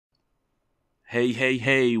Hey, hey,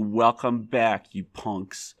 hey, welcome back, you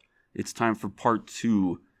punks. It's time for part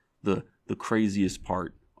two, the craziest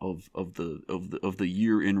part of the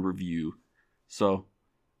year in review. So,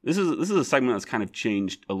 this is a segment that's kind of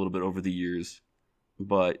changed a little bit over the years,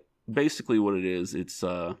 but basically what it is, it's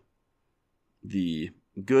the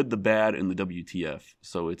good, the bad, and the WTF.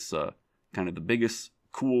 So it's kind of the biggest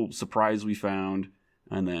cool surprise we found,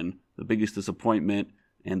 and then the biggest disappointment,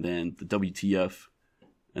 and then the WTF.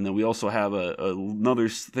 And then we also have another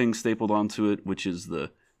thing stapled onto it, which is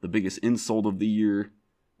the biggest insult of the year.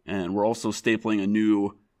 And we're also stapling a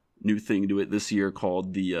new thing to it this year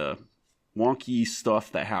called the wonky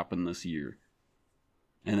stuff that happened this year.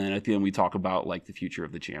 And then at the end we talk about like the future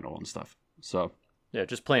of the channel and stuff. So yeah,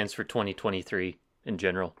 just plans for 2023 in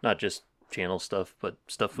general, not just channel stuff, but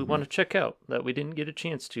stuff we want to check out that we didn't get a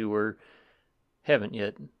chance to or haven't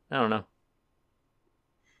yet. I don't know.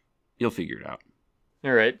 You'll figure it out.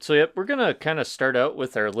 All right, so yep, we're going to kind of start out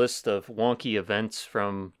with our list of wonky events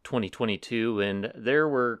from 2022, and there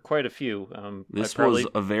were quite a few. This was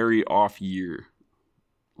a very off year.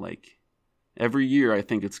 Like, every year I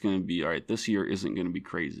think it's going to be, all right, this year isn't going to be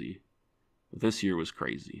crazy. But this year was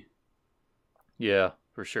crazy. Yeah,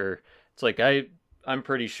 for sure. It's like, I'm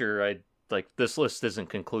pretty sure this list isn't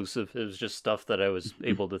conclusive. It was just stuff that I was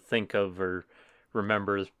able to think of or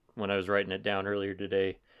remember when I was writing it down earlier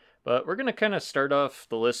today. But we're going to kind of start off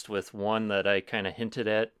the list with one that I kind of hinted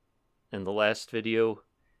at in the last video.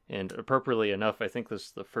 And appropriately enough, I think this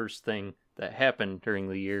is the first thing that happened during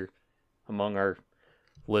the year among our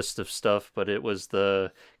list of stuff. But it was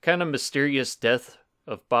the kind of mysterious death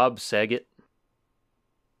of Bob Saget.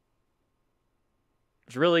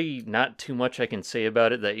 There's really not too much I can say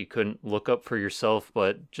about it that you couldn't look up for yourself.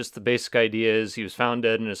 But just the basic idea is he was found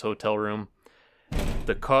dead in his hotel room.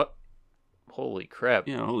 Holy crap.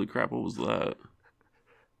 Yeah, holy crap, what was that?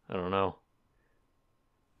 I don't know.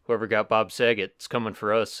 Whoever got Bob Saget, it's coming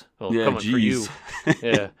for us. Well, yeah, coming for you.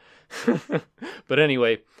 Yeah. But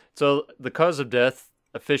anyway, so the cause of death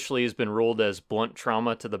officially has been ruled as blunt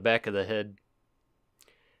trauma to the back of the head.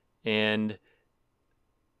 And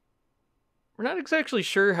we're not exactly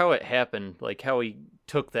sure how it happened, like how he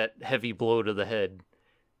took that heavy blow to the head.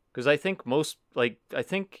 Because I think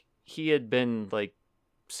he had been,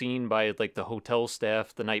 seen by the hotel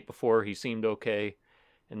staff the night before. He seemed okay,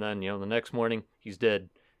 and then the next morning he's dead.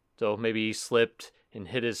 So maybe he slipped and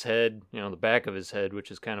hit his head, the back of his head, which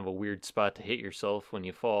is kind of a weird spot to hit yourself when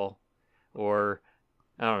you fall, or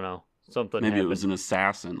I don't know, something maybe happened. It was an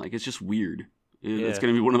assassin. It's just weird. It's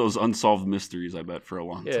going to be one of those unsolved mysteries, I bet, for a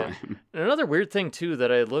long time. And another weird thing too that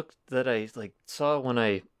I saw when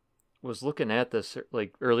I was looking at this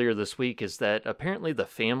earlier this week is that apparently the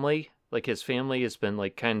family, his family has been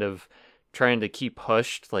kind of trying to keep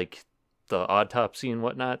hushed the autopsy and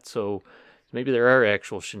whatnot, so maybe there are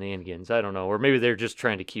actual shenanigans, I don't know, or maybe they're just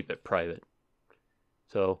trying to keep it private.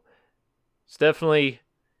 So it's definitely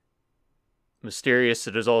mysterious.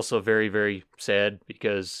 It is also very, very sad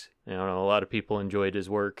because a lot of people enjoyed his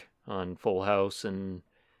work on Full House, and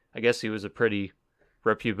I guess he was a pretty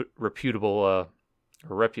reputable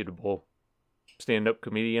stand-up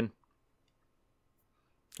comedian.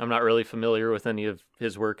 I'm not really familiar with any of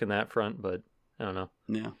his work in that front, but I don't know.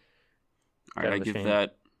 Yeah. All right, I give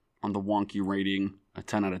that, on the wonky rating, a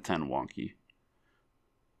 10 out of 10 wonky.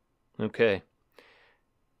 Okay.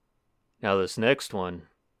 Now this next one,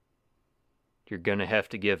 you're going to have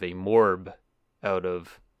to give a morb out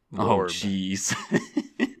of morb. Oh, jeez.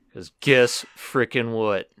 Because guess frickin'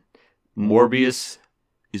 what? Morbius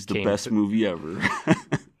is the best movie ever.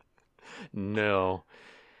 No.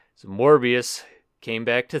 So Morbius came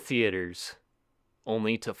back to theaters,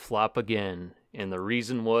 only to flop again, and the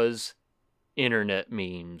reason was internet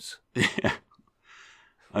memes. Yeah.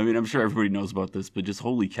 I mean, I'm sure everybody knows about this, but just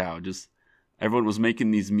holy cow, just everyone was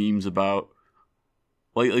making these memes about,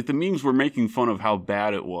 like the memes were making fun of how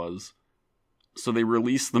bad it was, so they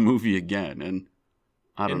released the movie again, and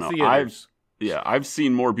I don't know. Theaters. I've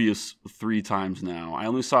seen Morbius 3 times now. I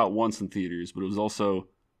only saw it once in theaters, but it was also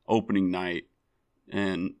opening night.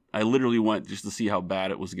 And I literally went just to see how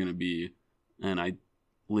bad it was going to be. And I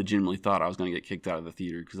legitimately thought I was going to get kicked out of the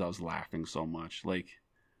theater because I was laughing so much.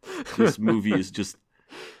 This movie is just...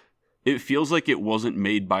 It feels like it wasn't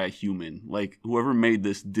made by a human. Whoever made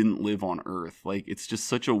this didn't live on Earth. It's just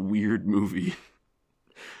such a weird movie.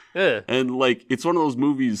 Yeah. And, it's one of those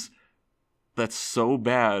movies that's so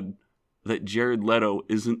bad that Jared Leto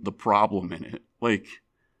isn't the problem in it.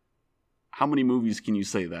 How many movies can you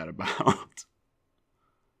say that about?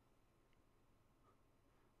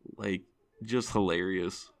 Just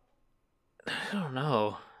hilarious. I don't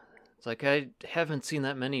know. It's like, I haven't seen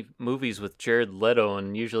that many movies with Jared Leto,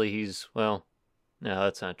 and usually he's, well, no,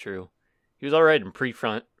 that's not true. He was alright in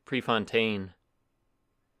Prefontaine.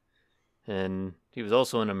 And he was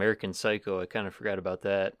also in American Psycho. I kind of forgot about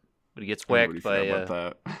that. But he gets whacked by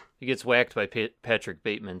that. He gets whacked by Patrick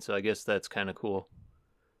Bateman, so I guess that's kind of cool.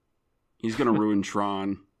 He's gonna ruin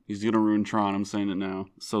Tron. He's gonna ruin Tron. I'm saying it now.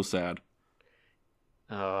 So sad.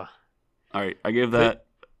 All right, I gave that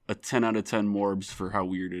a 10 out of 10 morbs for how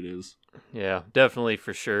weird it is. Yeah, definitely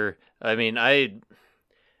for sure. I mean,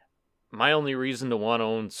 my only reason to want to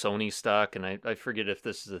own Sony stock, and I forget if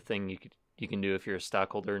this is a thing you can do if you're a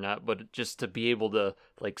stockholder or not, but just to be able to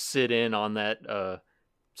like sit in on that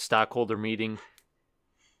stockholder meeting,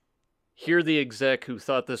 hear the exec who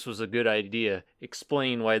thought this was a good idea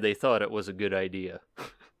explain why they thought it was a good idea.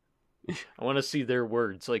 I want to see their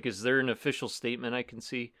words. Like, is there an official statement I can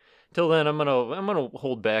see? Till then, I'm gonna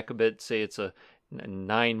hold back a bit. Say it's a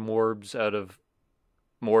 9 morbs out of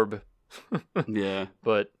morb. Yeah,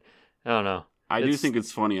 but I don't know. I do think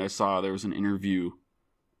it's funny. I saw there was an interview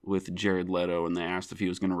with Jared Leto, and they asked if he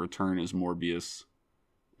was going to return as Morbius,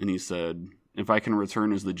 and he said, "If I can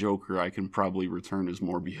return as the Joker, I can probably return as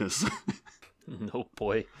Morbius." No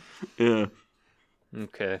boy. Yeah.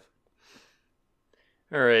 Okay.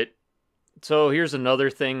 All right. So here's another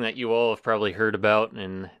thing that you all have probably heard about,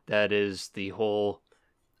 and that is the whole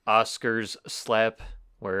Oscars slap,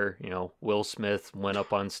 where, you know, Will Smith went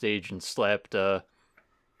up on stage and slapped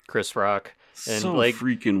Chris Rock. And so like,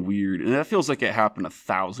 freaking weird. And that feels like it happened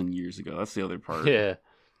 1,000 years ago. That's the other part. Yeah.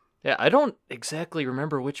 Yeah, I don't exactly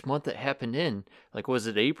remember which month it happened in. Like, was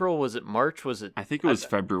it April? Was it March? Was it... I think it was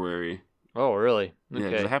February. Oh, really? Okay. Yeah,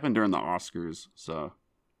 'cause it happened during the Oscars, so...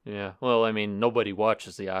 Yeah, well, I mean, nobody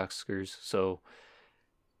watches the Oscars, so...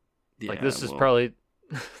 Yeah, like, this is probably...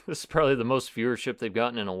 this is probably the most viewership they've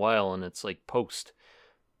gotten in a while, and it's, like, post.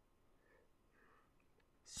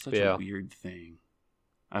 Such a weird thing.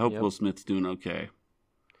 I hope Will Smith's doing okay.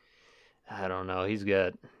 I don't know. He's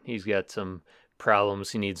got some problems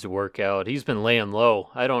he needs to work out. He's been laying low.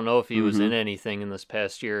 I don't know if he was in anything in this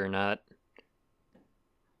past year or not.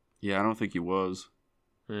 Yeah, I don't think he was.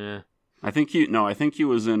 Yeah. I think he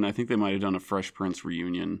was in, I think they might have done a Fresh Prince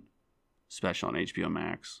reunion special on HBO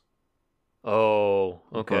Max. Oh,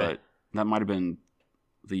 okay. But that might have been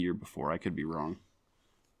the year before. I could be wrong.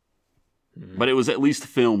 But it was at least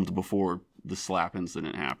filmed before the slap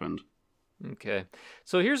incident happened. Okay.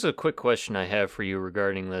 So here's a quick question I have for you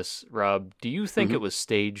regarding this, Rob. Do you think it was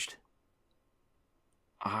staged?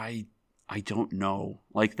 I don't know.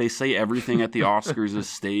 Like, they say everything at the Oscars is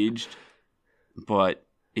staged, but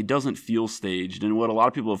it doesn't feel staged. And what a lot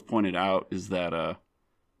of people have pointed out is that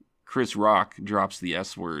Chris Rock drops the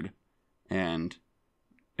S word, and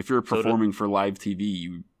if you're performing for live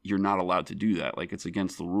TV, you're not allowed to do that. Like, it's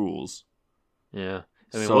against the rules. Yeah.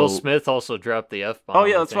 I mean, Will Smith also dropped the F-bomb. Oh,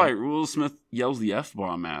 yeah, that's right. Will Smith yells the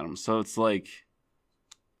F-bomb at him. So it's like,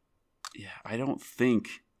 yeah, I don't think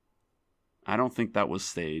that was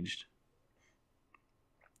staged.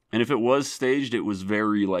 And if it was staged, it was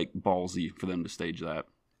very, like, ballsy for them to stage that.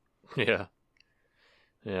 Yeah.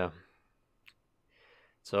 Yeah.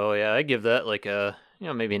 So, yeah, I give that, like,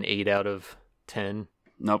 maybe an 8 out of 10.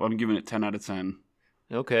 Nope, I'm giving it 10 out of 10.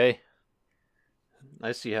 Okay.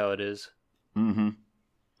 I see how it is. Mm-hmm.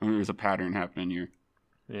 I mean, there's a pattern happening here.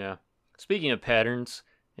 Yeah. Speaking of patterns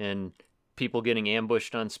and people getting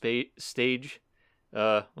ambushed on stage,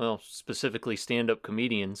 specifically stand-up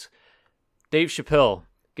comedians, Dave Chappelle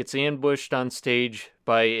gets ambushed on stage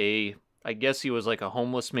by I guess he was like a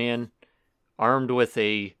homeless man armed with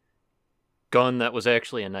a gun that was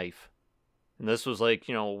actually a knife. And this was like,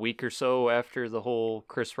 a week or so after the whole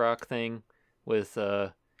Chris Rock thing with,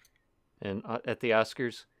 at the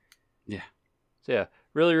Oscars. Yeah. So, yeah,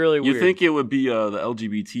 really, really weird. You think it would be the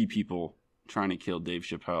LGBT people trying to kill Dave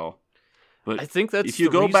Chappelle. But I think that's if you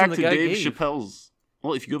the go reason back the to guy Dave gave. Chappelle's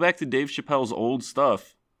if you go back to Dave Chappelle's old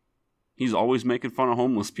stuff, he's always making fun of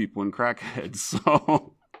homeless people and crackheads.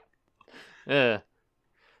 So yeah.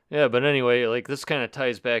 Yeah, but anyway, like, this kind of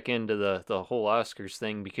ties back into the whole Oscars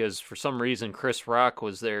thing, because for some reason Chris Rock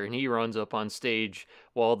was there and he runs up on stage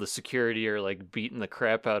while the security are like beating the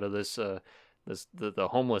crap out of the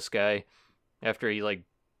homeless guy after he like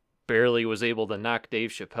barely was able to knock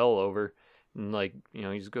Dave Chappelle over, and like, he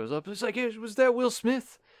just goes up, it's like, hey, was that Will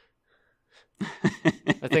Smith?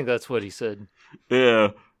 I think that's what he said. Yeah.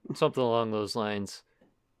 Something along those lines.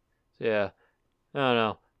 Yeah. I don't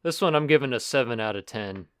know. This one I'm giving a 7 out of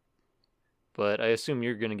 10. But I assume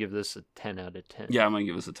you're going to give this a 10 out of 10. Yeah, I'm going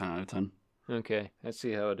to give this a 10 out of 10. Okay, I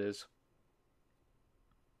see how it is.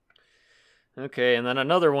 Okay, and then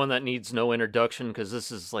another one that needs no introduction because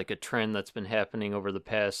this is like a trend that's been happening over the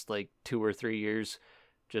past like 2 or 3 years.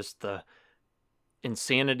 Just the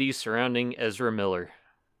insanity surrounding Ezra Miller.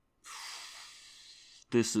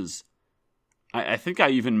 This is. I think I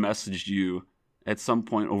even messaged you at some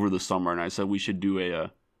point over the summer, and I said we should do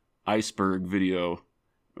a iceberg video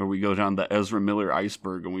where we go down the Ezra Miller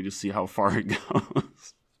iceberg and we just see how far it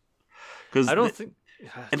goes. Because I don't think.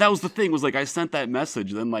 And that was the thing, was like I sent that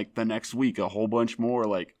message, then like the next week a whole bunch more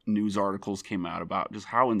like news articles came out about just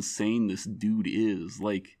how insane this dude is.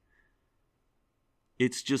 Like,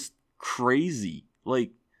 it's just crazy.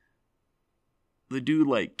 Like, the dude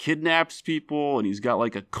like kidnaps people and he's got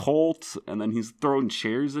like a cult, and then he's throwing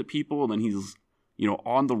chairs at people, and then he's, you know,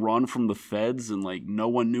 on the run from the feds, and like no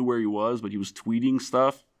one knew where he was, but he was tweeting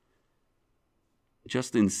stuff.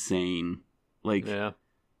 Just insane. Like, Yeah.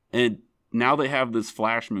 And now they have this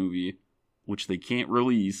Flash movie, which they can't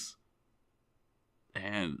release.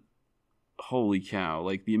 And holy cow,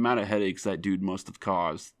 like the amount of headaches that dude must have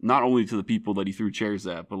caused, not only to the people that he threw chairs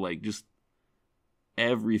at, but like just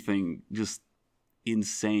everything, just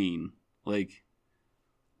insane. Like,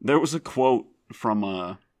 there was a quote from,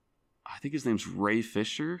 I think his name's Ray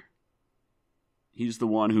Fisher. He's the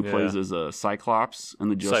one who plays as a Cyclops in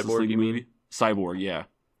the Justice Cyborg, League movie. Cyborg, yeah.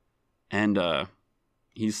 And,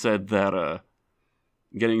 he said that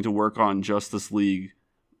getting to work on Justice League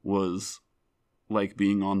was like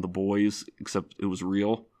being on The Boys, except it was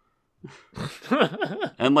real.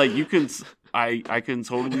 And like I can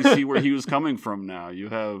totally see where he was coming from now. You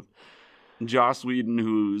have Joss Whedon,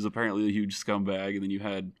 who's apparently a huge scumbag, and then you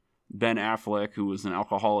had Ben Affleck, who was an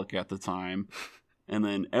alcoholic at the time, and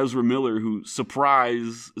then Ezra Miller, who,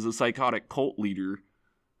 surprise, is a psychotic cult leader,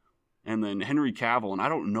 and then Henry Cavill, and I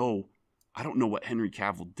don't know what Henry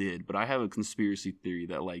Cavill did, but I have a conspiracy theory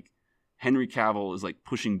that, like, Henry Cavill is, like,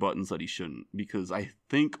 pushing buttons that he shouldn't, because I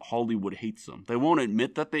think Hollywood hates him. They won't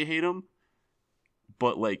admit that they hate him,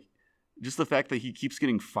 but, like, just the fact that he keeps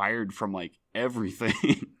getting fired from, like,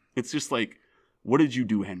 everything. It's just like, what did you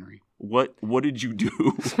do, Henry? What did you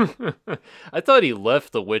do? I thought he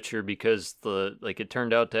left The Witcher because it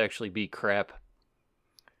turned out to actually be crap.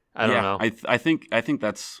 I don't know. I think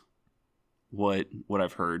that's what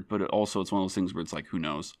I've heard, but it's one of those things where it's like, who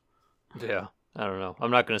knows? Yeah, I don't know.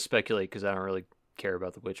 I'm not going to speculate because I don't really care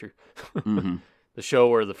about The Witcher, Mm-hmm. the show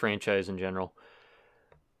or the franchise in general.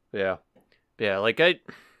 Yeah. Like I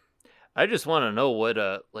just want to know what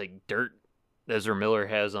like dirt Ezra Miller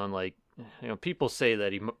has on, like, you know, people say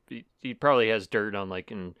that he probably has dirt on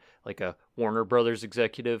like in like a Warner Brothers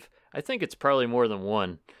executive. I think it's probably more than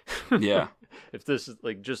one. Yeah. If this is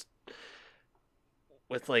like just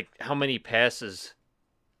with like how many passes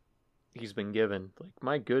he's been given, like,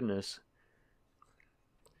 my goodness,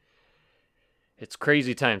 it's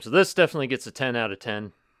crazy time. So this definitely gets a 10 out of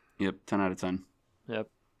 10. Yep, 10 out of 10. Yep,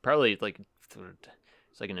 probably like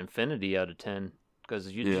it's like an infinity out of 10 because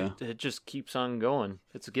it just keeps on going.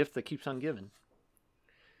 It's a gift that keeps on giving.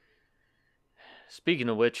 Speaking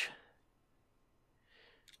of which,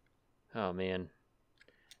 oh man,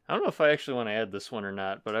 I don't know if I actually want to add this one or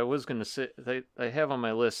not, but I was going to say, I have on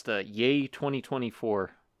my list, Yay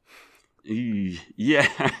 2024.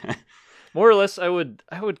 Yeah. More or less, I would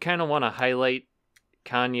kind of want to highlight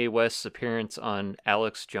Kanye West's appearance on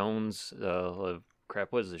Alex Jones,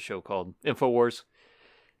 what is the show called? InfoWars.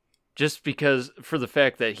 Just because, for the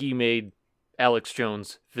fact that he made Alex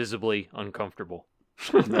Jones visibly uncomfortable.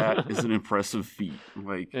 That is an impressive feat.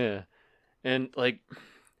 Like, yeah. And like,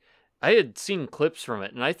 I had seen clips from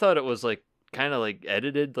it, and I thought it was like kind of like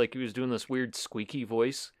edited, like he was doing this weird squeaky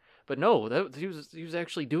voice. But no, he was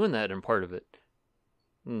actually doing that in part of it.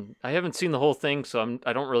 And I haven't seen the whole thing, so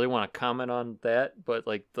I don't really want to comment on that. But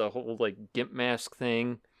like the whole like gimp mask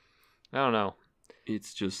thing, I don't know.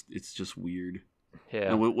 It's just weird.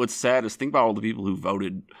 Yeah. And what's sad is, think about all the people who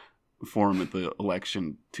voted for him at the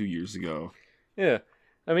election 2 years ago. Yeah.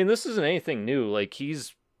 I mean, this isn't anything new. Like,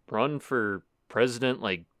 he's run for president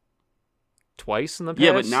like twice in the past.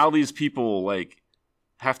 Yeah, but now these people like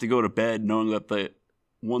have to go to bed knowing that the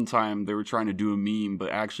one time they were trying to do a meme,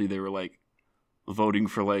 but actually they were like voting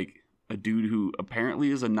for like a dude who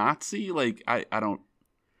apparently is a Nazi. Like,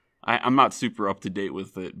 I'm not super up to date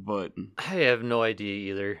with it, but I have no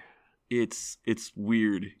idea either. It's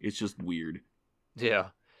weird. It's just weird. Yeah.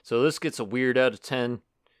 So this gets a weird out of 10.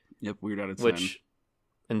 Yep, weird out of 10. Which,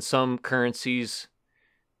 in some currencies,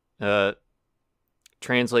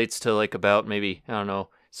 translates to like about maybe, I don't know,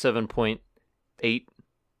 7.8. I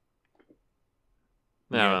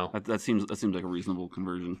don't know. That seems like a reasonable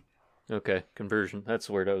conversion. Okay, conversion. That's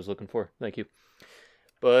the word I was looking for. Thank you.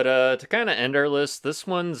 But to kind of end our list, this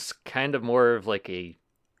one's kind of more of like a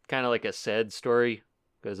sad story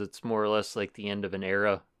because it's more or less like the end of an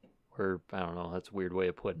era, or I don't know, that's a weird way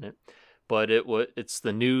of putting it. But it's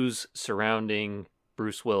the news surrounding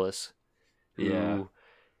Bruce Willis, Yeah. who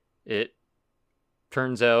it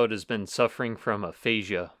turns out has been suffering from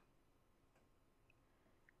aphasia.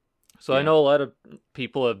 So I Yeah. know a lot of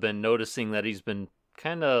people have been noticing that he's been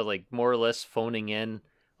kind of like more or less phoning in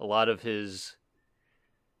a lot of his,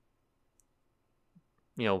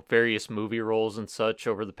 various movie roles and such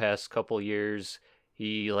over the past couple years.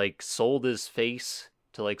 He like sold his face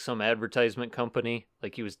to like some advertisement company.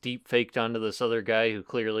 Like he was deep faked onto this other guy who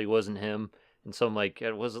clearly wasn't him. And some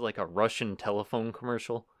was it like a Russian telephone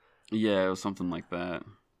commercial? Yeah, it was something like that.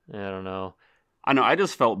 I don't know. I know, I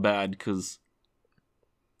just felt bad because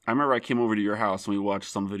I remember I came over to your house and we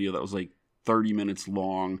watched some video that was like 30 minutes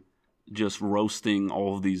long, just roasting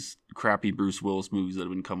all of these crappy Bruce Willis movies that have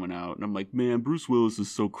been coming out. And I'm like, man, Bruce Willis is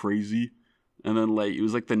so crazy. And then like it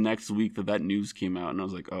was like the next week that news came out, and I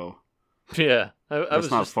was like, oh, Yeah,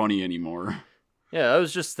 that's not funny anymore. Yeah, I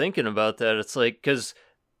was just thinking about that. It's like, because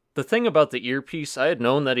the thing about the earpiece, I had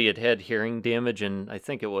known that he had had hearing damage, and I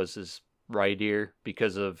think it was his right ear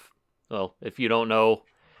because of, well, if you don't know,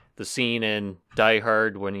 the scene in Die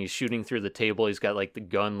Hard when he's shooting through the table, he's got like the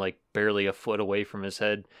gun like barely a foot away from his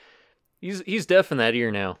head. He's deaf in that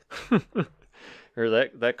ear now, or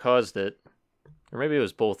that caused it, or maybe it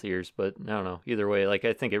was both ears, but I don't know. Either way, like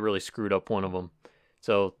I think it really screwed up one of them.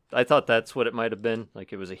 So I thought that's what it might have been.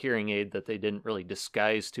 Like it was a hearing aid that they didn't really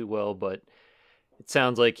disguise too well, but it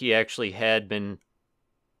sounds like he actually had been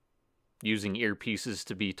using earpieces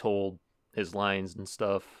to be told his lines and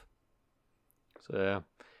stuff. So yeah.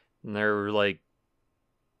 And there were like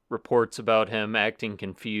reports about him acting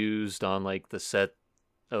confused on like the set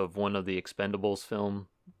of one of the Expendables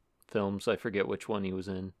films. I forget which one he was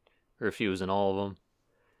in, or if he was in all of them.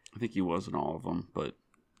 I think he was in all of them, but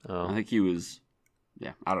Oh. I think he was.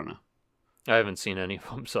 Yeah, I don't know. I haven't seen any of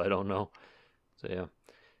them, so I don't know. So yeah,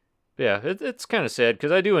 but yeah, it's kind of sad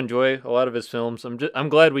because I do enjoy a lot of his films. I'm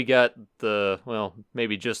glad we got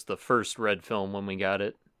maybe just the first Red film when we got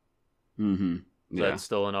it. Mm-hmm. So Yeah, that's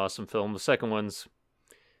still an awesome film. The second one's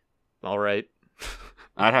all right.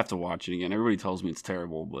 I'd have to watch it again. Everybody tells me it's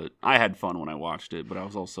terrible, but I had fun when I watched it. But I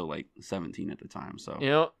was also like 17 at the time,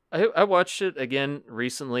 so I watched it again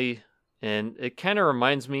recently, and it kind of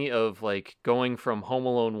reminds me of like going from Home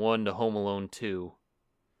Alone 1 to Home Alone 2.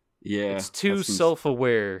 yeah, It's too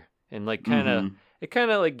self-aware and like kind of it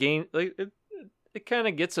kind of like it kind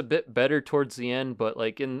of gets a bit better towards the end, but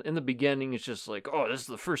like in the beginning it's just like, oh, this is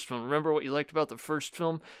the first film. Remember what you liked about the first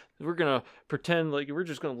film? We're going to pretend like we're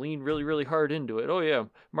just going to lean really really hard into it. Oh yeah,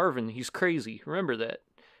 Marvin, he's crazy. Remember that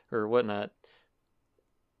or whatnot.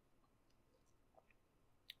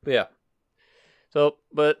 But yeah. So,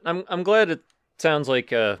 but I'm glad it sounds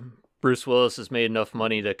like Bruce Willis has made enough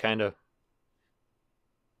money to kind of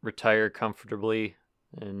retire comfortably,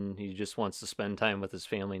 and he just wants to spend time with his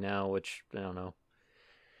family now, which I don't know.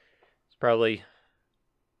 It's probably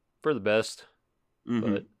for the best,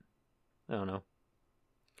 but I don't know.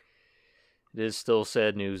 It is still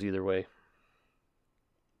sad news either way.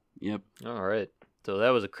 Yep. All right. So that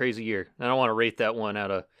was a crazy year. I don't want to rate that one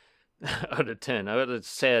out of 10. It's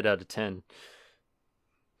sad out of 10.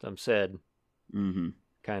 I'm sad. Mm-hmm.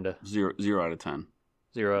 Kind of. 0 out of 10.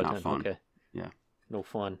 0 out of Not 10. fun. Okay. Yeah. No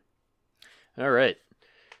fun. All right.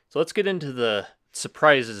 So let's get into the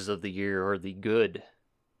surprises of the year, or the good.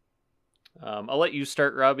 I'll let you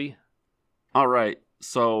start, Robbie. All right.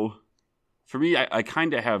 So for me, I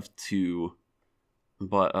kind of have two,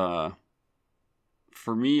 but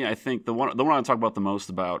for me, I think the one I talk about the most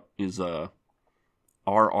about is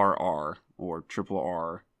RRR, or Triple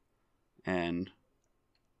R, and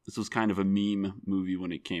this was kind of a meme movie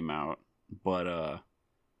when it came out, but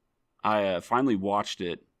I finally watched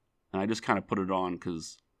it, and I just kind of put it on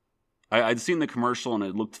because I'd seen the commercial and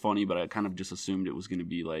it looked funny, but I kind of just assumed it was going to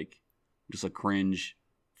be like just a cringe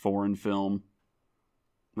foreign film.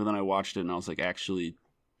 But then I watched it and I was like, actually,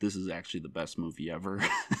 this is actually the best movie ever.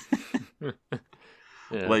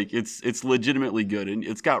 Yeah. Like it's legitimately good, and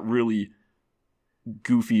it's got really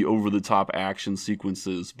goofy, over the top action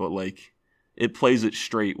sequences, but like it plays it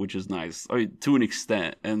straight, which is nice. I mean, to an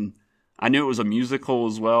extent. And I knew it was a musical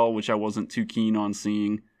as well, which I wasn't too keen on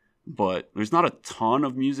seeing, but there's not a ton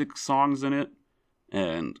of music songs in it,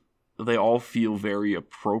 and they all feel very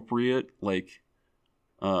appropriate. Like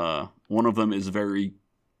one of them is very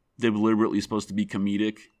deliberately supposed to be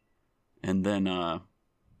comedic, and then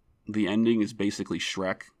the ending is basically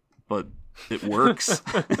Shrek, but it works.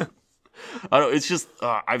 I don't. It's just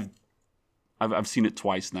I I've seen it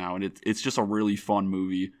twice now, and it's just a really fun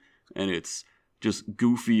movie, and it's just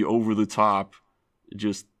goofy, over the top,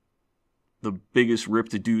 just the biggest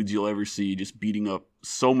ripped dudes you'll ever see, just beating up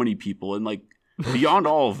so many people, and like beyond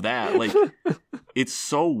all of that, like it's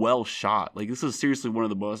so well shot. Like this is seriously one of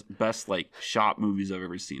the best like shot movies I've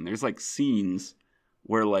ever seen. There's like scenes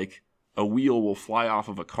where like a wheel will fly off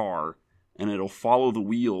of a car, and it'll follow the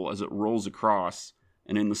wheel as it rolls across,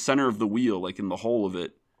 and in the center of the wheel, like in the hole of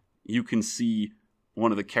it, you can see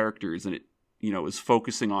one of the characters, and it, you know, is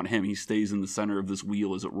focusing on him. He stays in the center of this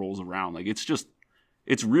wheel as it rolls around. Like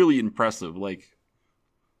it's really impressive. Like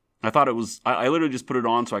I thought it was, I literally just put it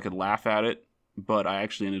on so I could laugh at it, but I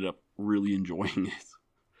actually ended up really enjoying it.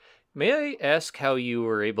 May I ask how you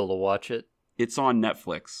were able to watch it? It's on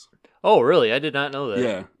Netflix. Oh, really? I did not know that.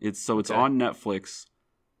 Yeah, it's on Netflix.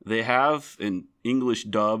 They have an English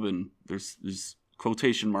dub, and there's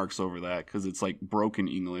quotation marks over that because it's like broken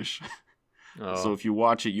English. Oh. So if you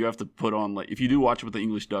watch it, you have to put on, like, if you do watch it with the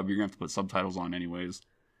English dub, you're gonna have to put subtitles on anyways.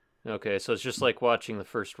 Okay, so it's just like watching the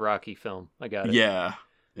first Rocky film. I got it. Yeah,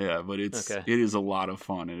 but it is a lot of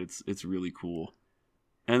fun, and it's really cool.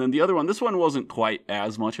 And then the other one, this one wasn't quite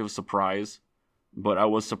as much of a surprise, but I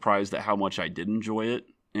was surprised at how much I did enjoy it.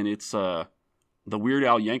 And it's the Weird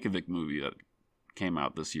Al Yankovic movie that came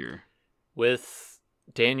out this year with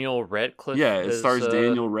Daniel Radcliffe. Yeah, it stars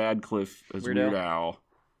Daniel Radcliffe as Weird Al.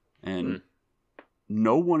 And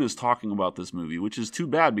no one is talking about this movie, which is too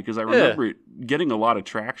bad because I remember it getting a lot of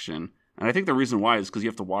traction. And I think the reason why is because you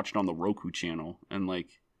have to watch it on the Roku channel. And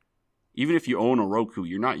like, even if you own a Roku,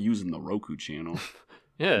 you're not using the Roku channel.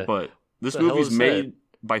 Yeah. But this movie's made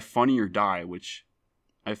by Funny or Die, which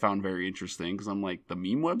I found very interesting because I'm like, the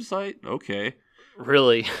meme website? Okay.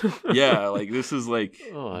 Really? Yeah, like this is like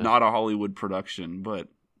not a Hollywood production, but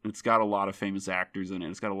it's got a lot of famous actors in it.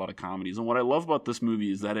 It's got a lot of comedies. And what I love about this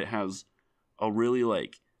movie is that it has a really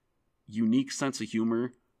like unique sense of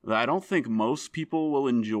humor that I don't think most people will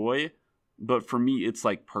enjoy, but for me it's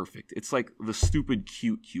like perfect. It's like the stupid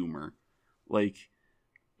cute humor. Like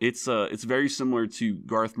it's very similar to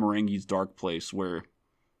Garth Marenghi's Dark Place, where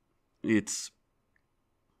it's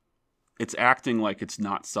acting like it's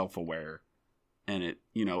not self-aware, and it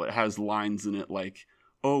has lines in it like,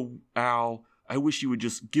 "Oh, Al, I wish you would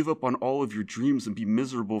just give up on all of your dreams and be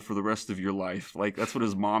miserable for the rest of your life." Like that's what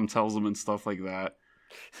his mom tells him and stuff like that.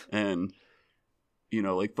 And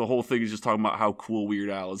like the whole thing is just talking about how cool Weird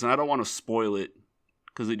Al is. And I don't want to spoil it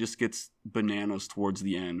because it just gets bananas towards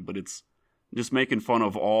the end, but it's just making fun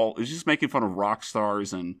of rock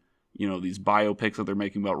stars and these biopics that they're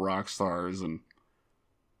making about rock stars. And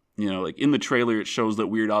like in the trailer it shows that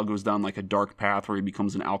Weird Al goes down like a dark path where he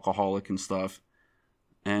becomes an alcoholic and stuff.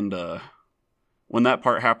 And when that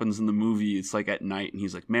part happens in the movie, it's like at night, and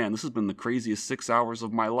he's like, "Man, this has been the craziest 6 hours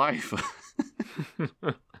of my life."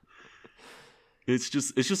 It's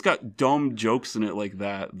just got dumb jokes in it like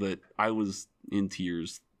that I was in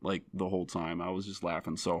tears like the whole time. I was just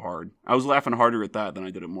laughing so hard. I was laughing harder at that than I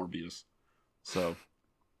did at Morbius. So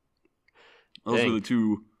those were the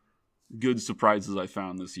two good surprises I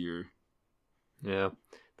found this year. Yeah.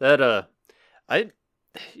 That I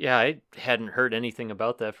hadn't heard anything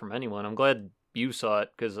about that from anyone. I'm glad you saw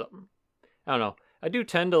it because I don't know. I do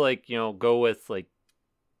tend to like go with like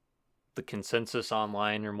the consensus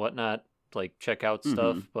online or whatnot, like check out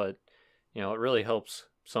stuff. But it really helps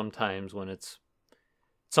sometimes when it's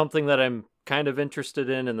something that I'm kind of interested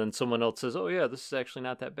in, and then someone else says, "Oh yeah, this is actually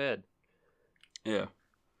not that bad." Yeah.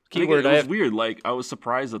 Keyword. It was weird. Like I was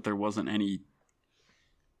surprised that there wasn't any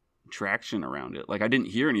traction around it. Like I didn't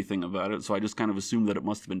hear anything about it, so I just kind of assumed that it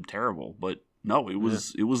must have been terrible. But no, it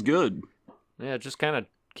was good. Yeah, it just kind of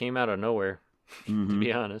came out of nowhere, to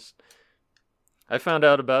be honest. I found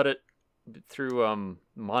out about it through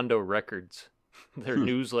Mondo Records, their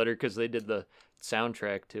newsletter, because they did the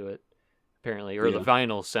soundtrack to it, apparently, or the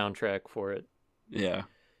vinyl soundtrack for it. Yeah.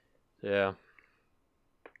 Yeah.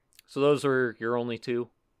 So those were your only two?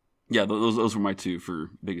 Yeah, those were my two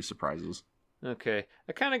for biggest surprises. Okay.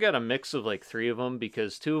 I kind of got a mix of like three of them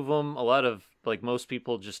because two of them, a lot of like most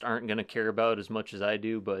people just aren't going to care about as much as I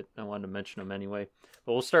do, but I wanted to mention them anyway.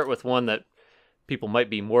 But we'll start with one that people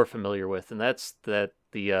might be more familiar with, and that's that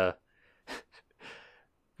the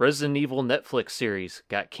Resident Evil Netflix series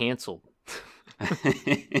got canceled.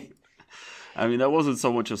 I mean, that wasn't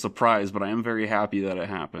so much a surprise, but I am very happy that it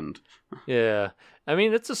happened. Yeah. I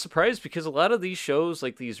mean, it's a surprise because a lot of these shows,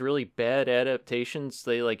 like these really bad adaptations,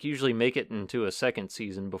 they like usually make it into a second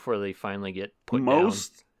season before they finally get put down.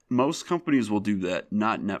 Most companies will do that,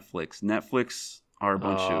 not Netflix. Netflix are a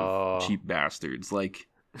bunch of cheap bastards. Like,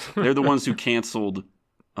 they're the ones who canceled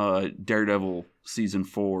Daredevil season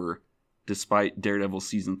 4, despite Daredevil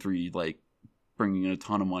season 3 like bringing in a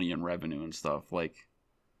ton of money and revenue and stuff. Like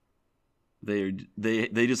they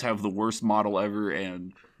just have the worst model ever,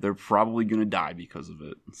 and they're probably gonna die because of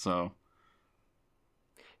it. So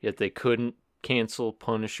yet they couldn't cancel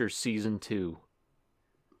Punisher season 2.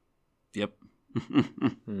 Yep.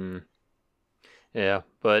 Yeah,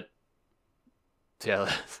 but yeah,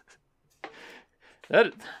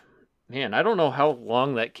 that man, I don't know how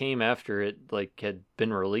long that came after it like had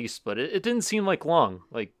been released, but it didn't seem like long,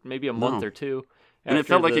 like maybe a month or two. And it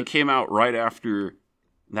felt like it came out right after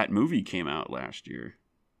that movie came out last year.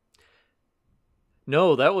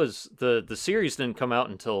 No, that was the series didn't come out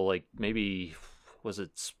until like maybe was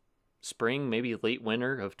it spring, maybe late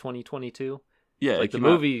winter of 2022. Yeah, like the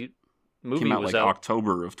movie came out was like out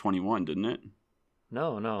October of 21, didn't it?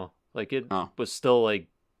 No, like it was still like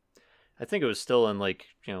I think it was still in like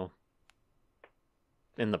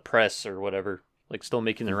in the press or whatever, like still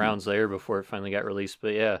making the rounds there before it finally got released.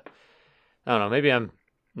 But yeah, I don't know, maybe I'm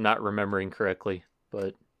not remembering correctly,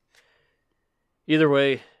 but either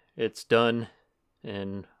way, it's done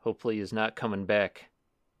and hopefully is not coming back.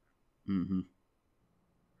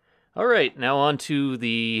 All right, now on to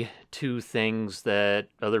the two things that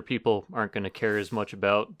other people aren't going to care as much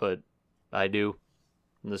about, but I do.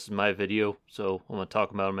 And this is my video, so I'm going to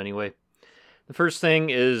talk about them anyway. The first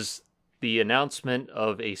thing is the announcement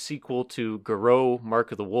of a sequel to Garou: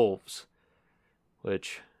 Mark of the Wolves,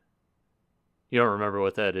 which you don't remember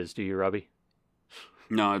what that is, do you, Robbie?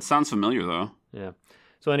 No, it sounds familiar, though. Yeah.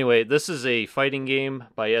 So anyway, this is a fighting game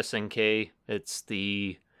by SNK.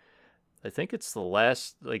 I think it's the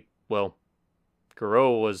last,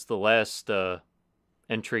 Garou was the last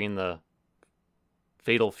entry in the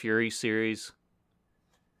Fatal Fury series.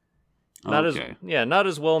 Not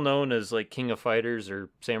as well known as like King of Fighters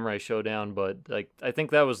or Samurai Showdown, but like I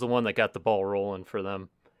think that was the one that got the ball rolling for them.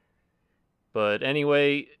 But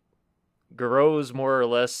anyway, Garou is more or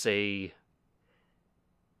less it's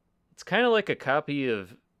kind of like a copy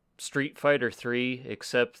of Street Fighter 3,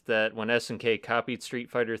 except that when SNK copied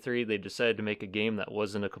Street Fighter 3, they decided to make a game that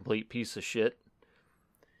wasn't a complete piece of shit.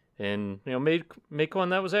 And, make one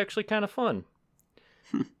that was actually kind of fun.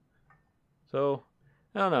 So,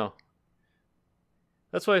 I don't know.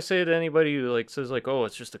 That's why I say to anybody who says oh,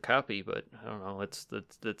 it's just a copy, but I don't know,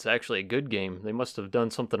 it's actually a good game. They must have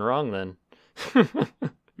done something wrong then.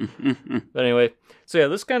 But anyway, so yeah,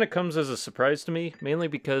 this kind of comes as a surprise to me, mainly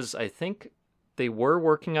because I think they were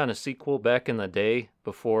working on a sequel back in the day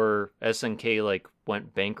before SNK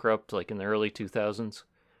went bankrupt in the early 2000s.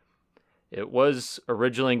 It was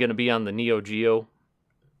originally going to be on the Neo Geo,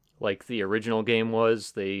 like the original game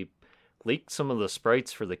was. They leaked some of the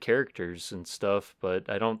sprites for the characters and stuff, but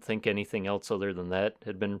I don't think anything else other than that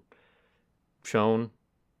had been shown.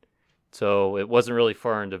 So it wasn't really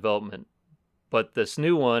far in development. But this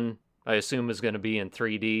new one, I assume, is going to be in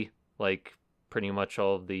 3D, like pretty much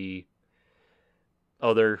all of the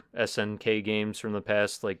other SNK games from the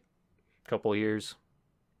past, couple years.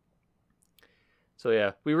 So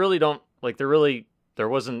yeah, we really don't, there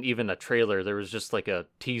wasn't even a trailer. There was just a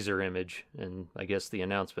teaser image and I guess the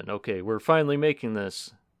announcement. Okay, we're finally making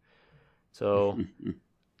this. So,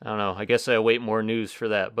 I don't know. I guess I await more news for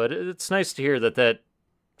that. But it's nice to hear that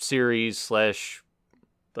series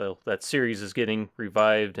that series is getting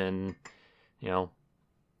revived and,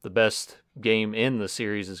 the best game in the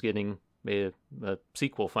series is getting made a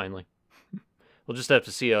sequel finally. We'll just have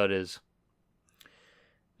to see how it is.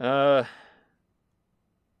 I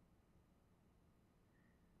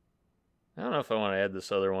don't know if I want to add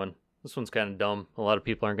this other one. This one's kind of dumb. A lot of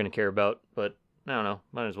people aren't going to care about, but I don't know.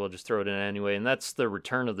 Might as well just throw it in anyway. And that's the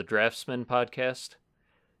Return of the Draftsman podcast.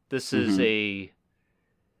 This is a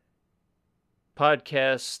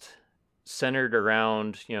podcast centered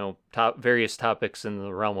around, various topics in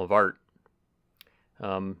the realm of art.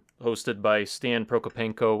 Hosted by Stan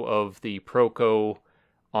Prokopenko of the Proko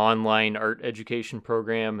online art education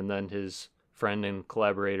program, and then his friend and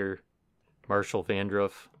collaborator, Marshall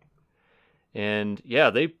Vandruff. And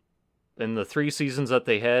yeah, in the 3 seasons that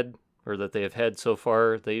they have had so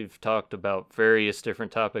far, they've talked about various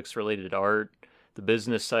different topics related to art, the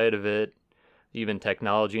business side of it, even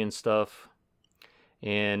technology and stuff.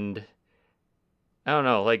 And I don't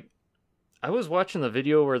know, I was watching the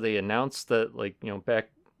video where they announced that, back,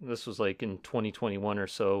 this was in 2021 or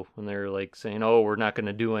so, when they were saying, oh, we're not going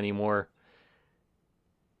to do any more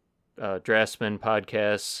Draftsman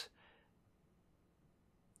podcasts.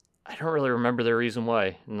 I don't really remember the reason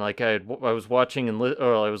why. And I was watching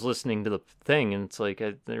I was listening to the thing, and it's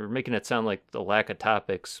they were making it sound like the lack of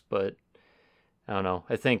topics, but I don't know.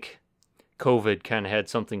 I think COVID kind of had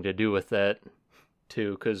something to do with that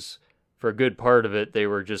too, because for a good part of it, they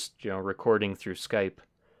were just, recording through Skype.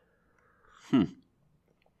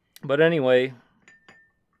 But anyway,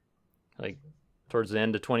 like towards the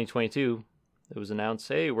end of 2022, it was announced,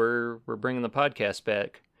 hey, we're bringing the podcast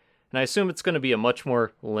back. And I assume it's going to be a much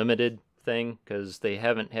more limited thing because they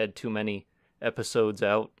haven't had too many episodes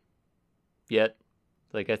out yet.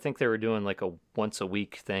 Like, I think they were doing like a once a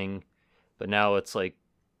week thing, but now it's like,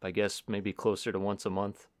 I guess maybe closer to once a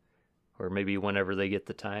month, or maybe whenever they get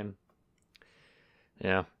the time.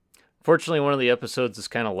 Yeah. Fortunately, one of the episodes is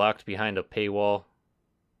kind of locked behind a paywall.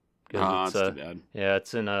 That's too bad. Yeah,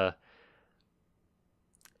 it's in a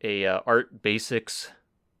art basics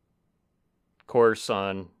course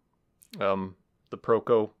on the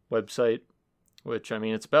Proco website, which, I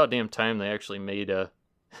mean, it's about damn time they actually made a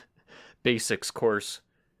basics course,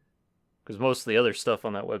 because most of the other stuff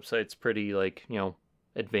on that website's pretty, like,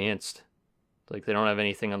 advanced. Like, they don't have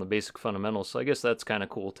anything on the basic fundamentals, so I guess that's kind of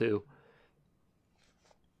cool too.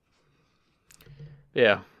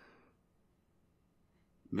 Yeah.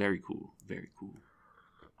 Very cool. Very cool.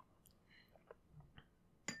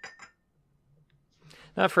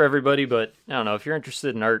 Not for everybody, but I don't know, if you're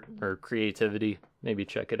interested in art or creativity, maybe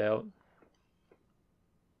check it out.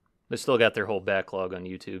 They still got their whole backlog on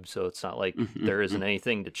YouTube, so it's not like there isn't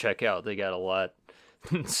anything to check out. They got a lot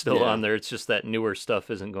still on there. It's just that newer stuff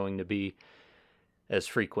isn't going to be as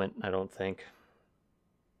frequent, I don't think.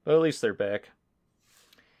 But at least they're back.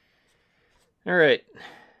 All right.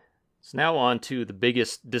 So now on to the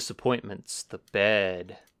biggest disappointments, the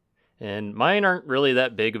bad. And mine aren't really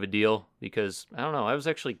that big of a deal because, I don't know, I was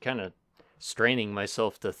actually kind of straining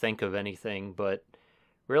myself to think of anything, but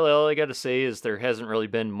really all I got to say is there hasn't really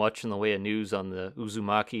been much in the way of news on the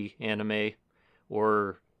Uzumaki anime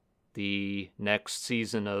or the next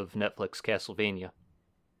season of Netflix Castlevania.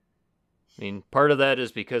 I mean, part of that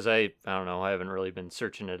is because I don't know, I haven't really been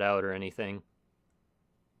searching it out or anything.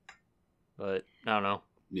 But, I don't know.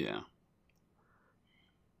 Yeah.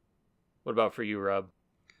 What about for you, Rob?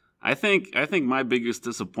 I think my biggest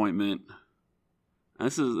disappointment, and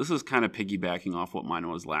this is kind of piggybacking off what mine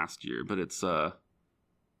was last year, but it's the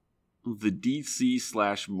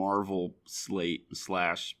DC / Marvel slate /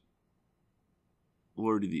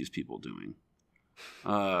 what are these people doing?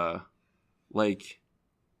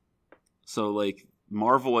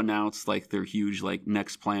 Marvel announced like their huge like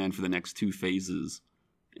next plan for the next 2 phases.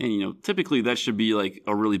 And typically that should be like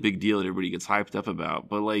a really big deal that everybody gets hyped up about,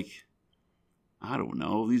 but like I don't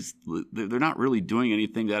know, they're not really doing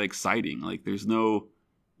anything that exciting. Like there's no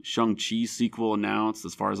Shang-Chi sequel announced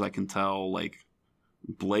as far as I can tell. Like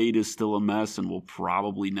Blade is still a mess and will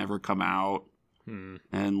probably never come out.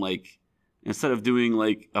 And like instead of doing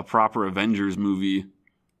like a proper Avengers movie,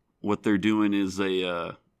 what they're doing is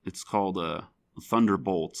it's called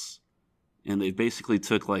Thunderbolts, and they basically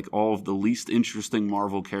took like all of the least interesting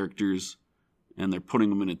Marvel characters and they're putting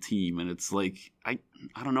them in a team, and it's like I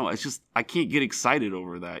don't know, it's just I can't get excited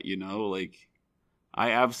over that, like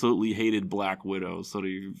I absolutely hated Black Widow, so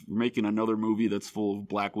you're making another movie that's full of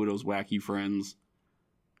Black Widow's wacky friends.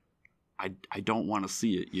 I don't want to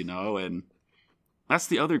see it, and that's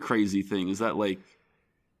the other crazy thing is that like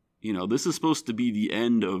this is supposed to be the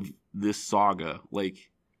end of this saga. Like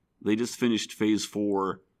they just finished phase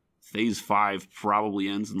 4. Phase 5 probably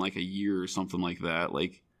ends in like a year or something like that.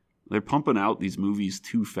 Like they're pumping out these movies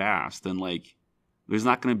too fast, and like there's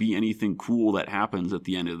not going to be anything cool that happens at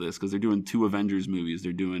the end of this because they're doing 2 Avengers movies.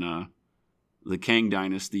 They're doing the Kang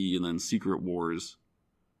Dynasty and then Secret Wars.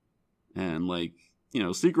 And like,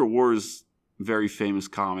 Secret Wars, very famous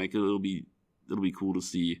comic. It'll be cool to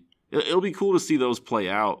see. It'll be cool to see those play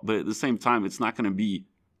out, but at the same time it's not going to be,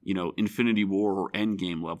 Infinity War or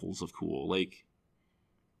Endgame levels of cool. Like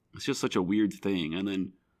it's just such a weird thing. And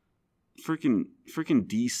then freaking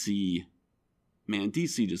DC, man,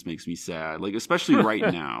 DC just makes me sad. Like, especially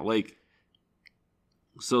right now. Like,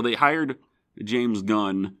 so they hired James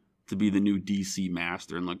Gunn to be the new DC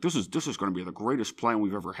master, and like this is going to be the greatest plan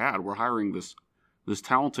we've ever had. We're hiring this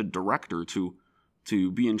talented director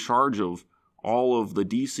to be in charge of all of the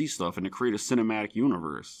DC stuff and to create a cinematic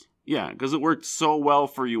universe. Yeah, because it worked so well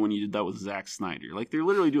for you when you did that with Zack Snyder. Like they're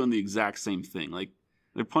literally doing the exact same thing. Like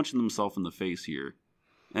they're punching themselves in the face here.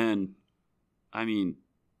 And I mean,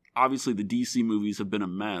 obviously the DC movies have been a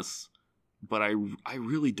mess, but I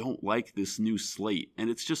really don't like this new slate. And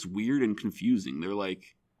it's just weird and confusing. They're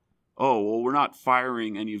like, oh, well, we're not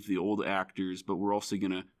firing any of the old actors, but we're also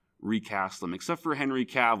going to recast them, except for Henry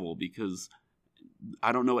Cavill, because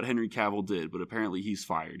I don't know what Henry Cavill did, but apparently he's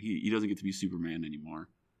fired. He doesn't get to be Superman anymore.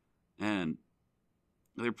 And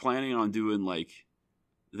they're planning on doing like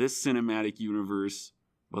this cinematic universe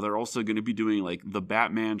but they're also going to be doing like the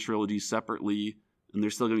Batman trilogy separately, and they're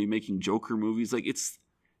still going to be making Joker movies. Like it's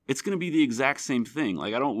going to be the exact same thing.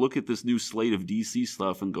 Like I don't look at this new slate of DC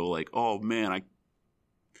stuff and go like, oh man,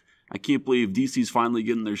 I can't believe DC's finally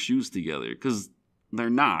getting their shoes together, because they're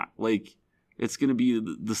not. Like it's going to be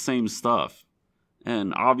the same stuff.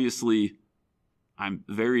 And obviously, I'm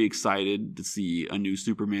very excited to see a new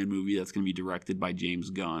Superman movie that's going to be directed by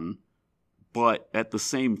James Gunn. But at the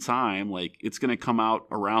same time, like it's going to come out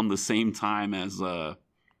around the same time as the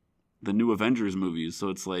new Avengers movies. So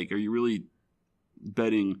it's like, are you really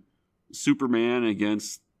betting Superman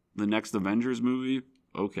against the next Avengers movie?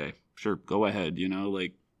 Okay, sure, go ahead.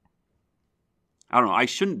 Like I don't know. I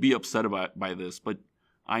shouldn't be upset by this, but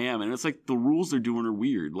I am. And it's like the rules they're doing are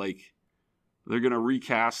weird. Like they're going to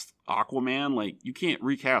recast Aquaman. Like you can't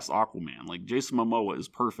recast Aquaman. Like Jason Momoa is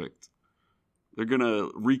perfect. They're going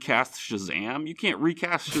to recast Shazam. You can't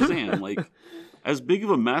recast Shazam. Like as big of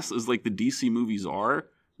a mess as like the DC movies are,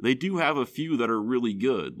 they do have a few that are really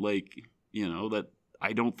good. Like, that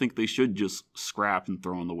I don't think they should just scrap and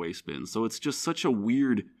throw in the waste bin. So it's just such a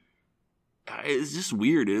weird, it's just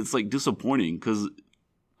weird. It's like disappointing because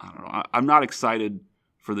I don't know. I'm not excited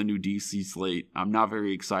for the new DC slate. I'm not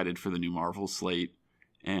very excited for the new Marvel slate.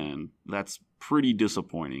 And that's pretty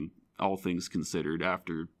disappointing, all things considered,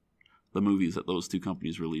 after the movies that those two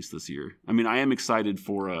companies released this year. I mean, I am excited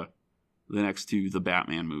for the next two, the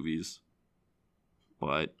Batman movies.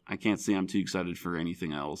 But I can't say I'm too excited for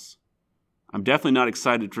anything else. I'm definitely not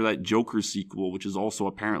excited for that Joker sequel, which is also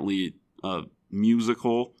apparently a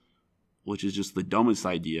musical, which is just the dumbest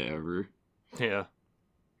idea ever. Yeah.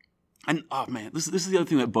 And, oh man, this is the other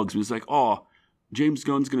thing that bugs me. It's like, oh, James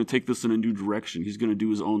Gunn's going to take this in a new direction. He's going to do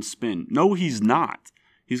his own spin. No, he's not.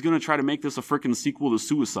 He's going to try to make this a freaking sequel to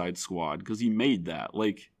Suicide Squad because he made that.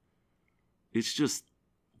 Like, it's just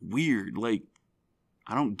weird. Like,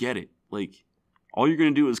 I don't get it. Like, all you're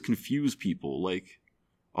going to do is confuse people. Like,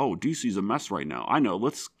 oh, DC's a mess right now. I know.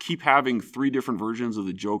 Let's keep having 3 different versions of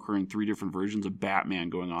the Joker and 3 different versions of Batman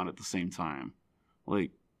going on at the same time.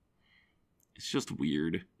 Like, it's just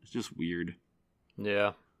weird. It's just weird.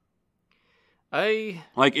 Yeah.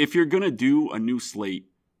 Like, if you're going to do a new slate,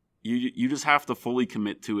 you just have to fully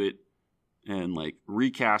commit to it and, like,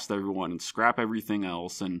 recast everyone and scrap everything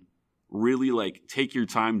else and really, like, take your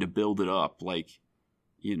time to build it up. Like,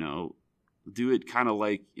 do it kind of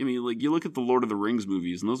like, I mean, like, you look at the Lord of the Rings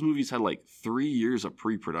movies, and those movies had, like, 3 years of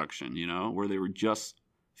pre-production, where they were just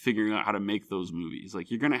figuring out how to make those movies.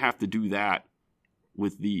 Like, you're going to have to do that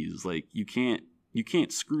with these. Like, you can't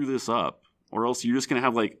screw this up, or else you're just going to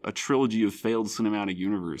have, like, a trilogy of failed cinematic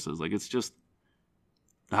universes. Like, it's just,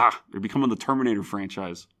 they're becoming the Terminator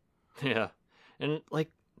franchise. Yeah. And, like,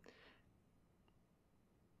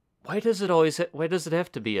 why does it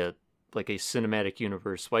have to be a cinematic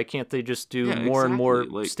universe? Why can't they just do more and more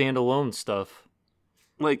standalone stuff?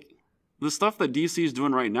 Like, the stuff that DC is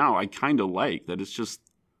doing right now, I kind of like. That it's just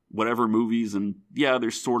whatever movies, and yeah,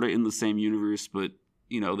 they're sort of in the same universe, but,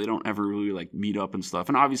 they don't ever really, like, meet up and stuff.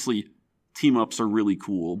 And obviously, team-ups are really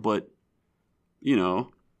cool, but,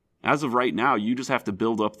 as of right now, you just have to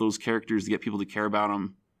build up those characters to get people to care about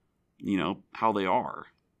them, how they are.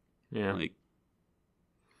 Yeah. Like,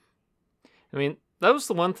 I mean, that was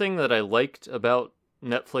the one thing that I liked about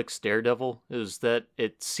Netflix Daredevil, is that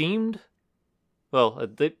it seemed, well,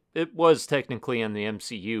 it was technically in the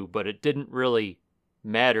MCU, but it didn't really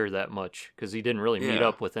matter that much, because he didn't really meet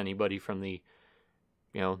up with anybody from the,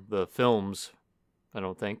 the films, I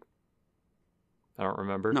don't think. I don't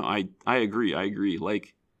remember. No, I agree.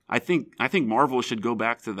 Like, I think Marvel should go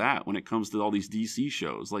back to that when it comes to all these DC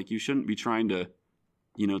shows. Like, you shouldn't be trying to,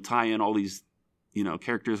 tie in all these,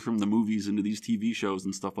 characters from the movies into these TV shows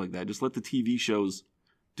and stuff like that. Just let the TV shows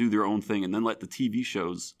do their own thing, and then let the TV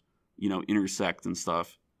shows, intersect and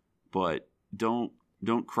stuff. But don't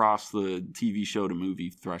cross the TV show to movie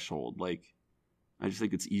threshold. Like, I just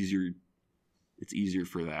think it's easier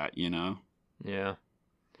for that, Yeah.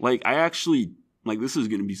 Like, I actually, like, this is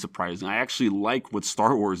going to be surprising. I actually like what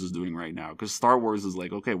Star Wars is doing right now, because Star Wars is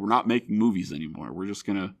like, okay, we're not making movies anymore. We're just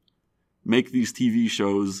going to make these TV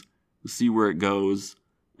shows, see where it goes,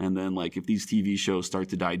 and then, like, if these TV shows start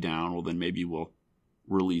to die down, well, then maybe we'll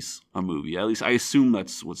release a movie. At least I assume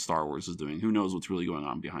that's what Star Wars is doing. Who knows what's really going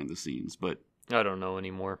on behind the scenes, but I don't know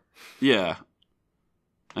anymore. Yeah.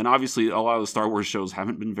 And obviously a lot of the Star Wars shows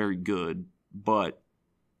haven't been very good, but,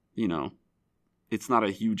 it's not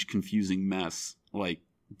a huge confusing mess like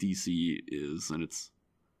DC is, and it's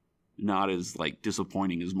not as, like,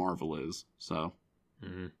 disappointing as Marvel is, so.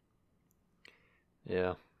 Mm-hmm.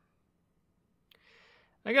 Yeah.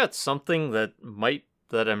 I got something that might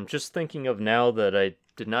that I'm just thinking of now that I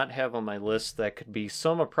did not have on my list that could be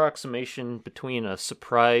some approximation between a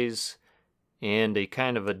surprise and a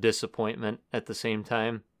kind of a disappointment at the same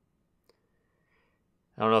time.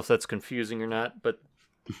 I don't know if that's confusing or not, but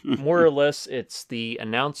more or less it's the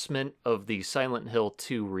announcement of the Silent Hill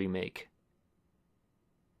 2 remake.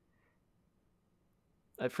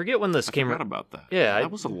 I forget when this came out. I forgot about that. Yeah,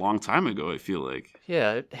 that was a long time ago, I feel like.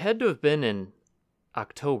 Yeah, it had to have been in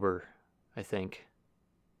October, I think.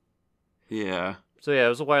 Yeah. So yeah, it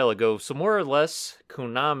was a while ago. So more or less,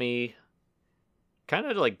 Konami kind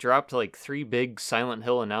of like dropped like 3 big Silent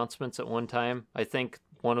Hill announcements at one time. I think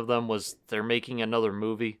one of them was they're making another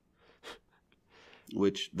movie.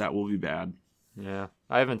 Which, that will be bad. Yeah,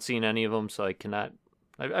 I haven't seen any of them, so I cannot...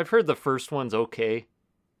 I've heard the first one's okay,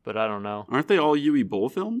 but I don't know. Aren't they all Yui Bowl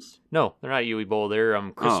films? No, they're not Yui Bowl. They're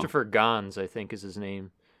Christopher Gans, I think is his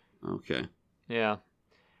name. Okay. Yeah.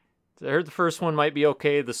 I heard the first one might be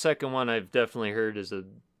okay. The second one I've definitely heard is a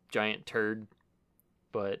giant turd.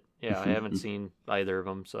 But, yeah, I haven't seen either of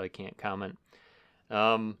them, so I can't comment.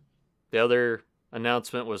 The other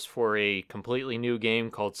announcement was for a completely new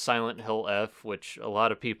game called Silent Hill F, which a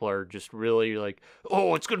lot of people are just really like,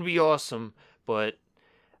 oh, it's going to be awesome. But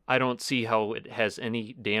I don't see how it has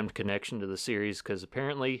any damned connection to the series, because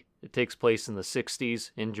apparently it takes place in the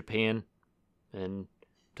 60s in Japan. And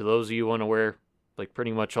to those of you unaware, like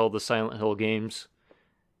pretty much all the Silent Hill games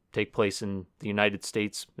take place in the United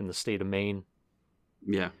States, in the state of Maine.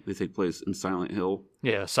 Yeah, they take place in Silent Hill.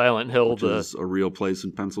 Yeah, Silent Hill. Which is a real place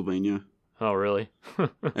in Pennsylvania. Oh, really?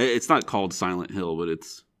 It's not called Silent Hill, but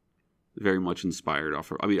it's very much inspired off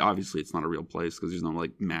of... I mean, obviously it's not a real place because there's no,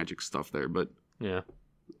 like, magic stuff there, but... Yeah.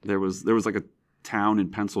 There was like, a town in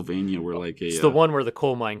Pennsylvania where, like, a... It's the one where the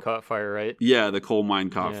coal mine caught fire, right? Yeah, the coal mine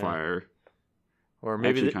caught fire. Or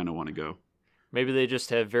maybe I actually kind of want to go. Maybe they just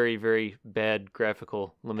have very, very bad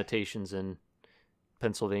graphical limitations in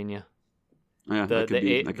Pennsylvania. Yeah, that could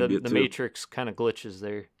be it the too. Matrix kind of glitches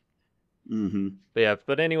there. Mm-hmm.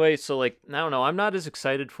 But anyway, so like, I don't know, I'm not as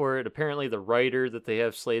excited for it. Apparently the writer that they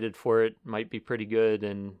have slated for it might be pretty good,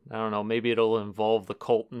 and I don't know, maybe it'll involve the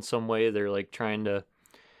cult in some way. They're like trying to,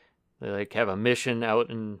 they like have a mission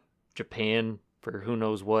out in Japan for who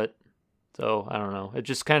knows what. So, I don't know. It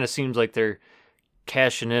just kind of seems like they're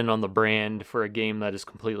cashing in on the brand for a game that is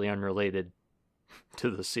completely unrelated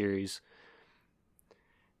to the series.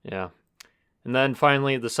 Yeah. And then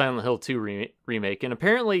finally, the Silent Hill 2 remake. And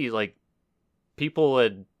apparently, like, people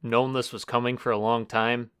had known this was coming for a long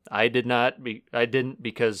time. I didn't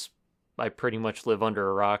because I pretty much live under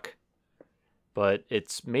a rock. But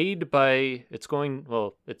it's being made by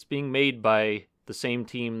the same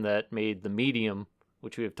team that made The Medium,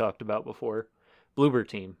 which we have talked about before, Bloober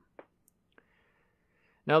Team.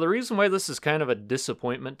 Now, the reason why this is kind of a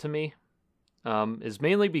disappointment to me is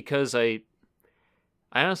mainly because I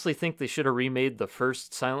honestly think they should have remade the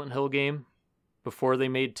first Silent Hill game before they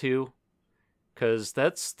made 2. Because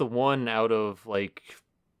that's the one out of, like,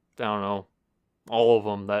 I don't know, all of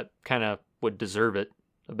them that kind of would deserve it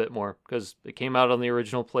a bit more. Because it came out on the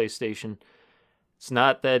original PlayStation. It's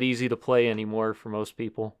not that easy to play anymore for most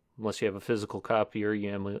people, unless you have a physical copy or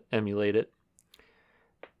you emulate it.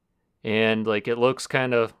 And, like, it looks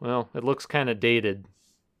kind of dated.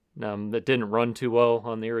 It didn't run too well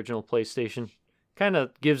on the original PlayStation. Kind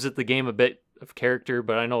of gives it the game a bit of character,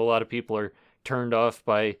 but I know a lot of people are turned off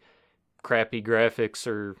by crappy graphics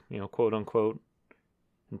or, quote unquote,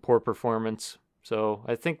 and poor performance. So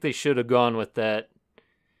I think they should have gone with that.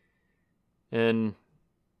 And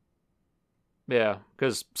yeah,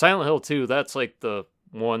 because Silent Hill 2, that's like the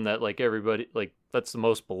one that like everybody, like that's the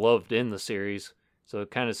most beloved in the series. So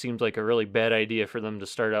it kind of seems like a really bad idea for them to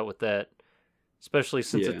start out with that. Especially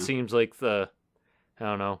since it seems like I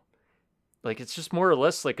don't know, like it's just more or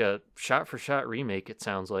less like a shot-for-shot remake, it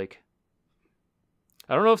sounds like.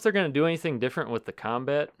 I don't know if they're going to do anything different with the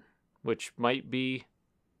combat, which might be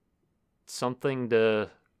something to,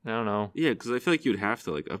 I don't know. Yeah, because I feel like you'd have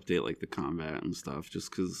to like update like the combat and stuff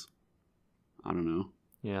just because, I don't know.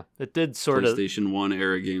 Yeah, it did sort of... PlayStation 1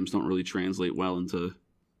 era games don't really translate well into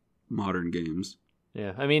modern games.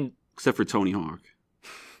 Yeah, I mean... Except for Tony Hawk.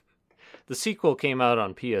 The sequel came out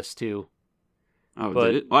on PS2. Oh,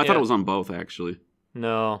 did it? Well, I thought it was on both, actually.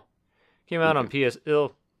 No. Came out on PS...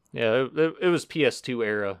 Yeah, it was PS2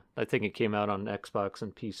 era. I think it came out on Xbox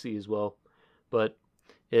and PC as well. But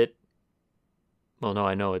it... Well, no,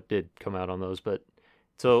 I know it did come out on those, but...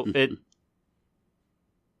 So it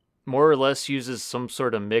more or less uses some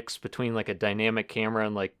sort of mix between like a dynamic camera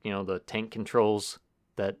and like, the tank controls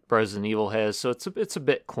that Resident Evil has. So it's a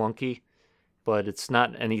bit clunky, but it's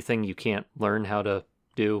not anything you can't learn how to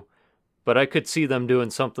do. But I could see them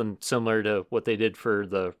doing something similar to what they did for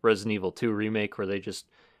the Resident Evil 2 remake, where they just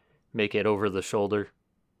make it over the shoulder.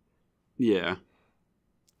 Yeah.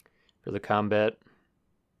 For the combat.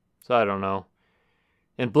 So I don't know.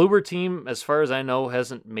 And Bloober Team, as far as I know,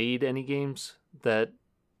 hasn't made any games that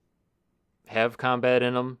have combat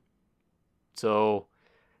in them. So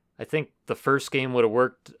I think the first game would have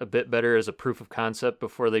worked a bit better as a proof of concept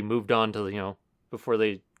before they moved on to, before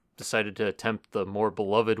they decided to attempt the more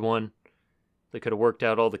beloved one. They could have worked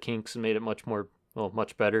out all the kinks and made it much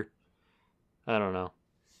better. I don't know.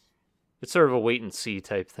 It's sort of a wait and see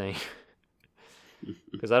type thing.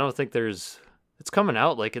 Because I don't think it's coming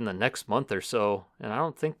out like in the next month or so, and I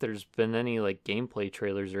don't think there's been any like gameplay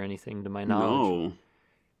trailers or anything to my knowledge. No.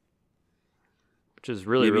 Which is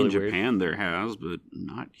really, Maybe really weird. in Japan there has, but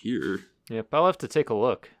not here. Yep, I'll have to take a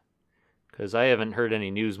look. Because I haven't heard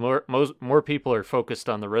any news. More people are focused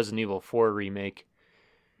on the Resident Evil 4 remake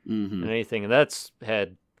than anything, and that's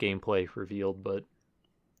had gameplay revealed, but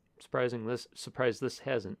surprised this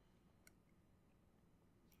hasn't.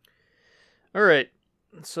 All right,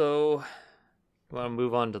 so you want to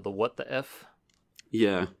move on to the what the F?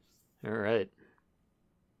 Yeah. All right.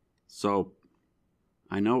 So,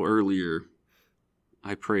 I know earlier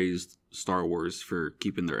I praised Star Wars for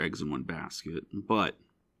keeping their eggs in one basket, but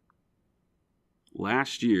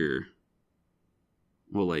last year,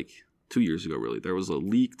 well, like 2 years ago, really, there was a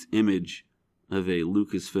leaked image of a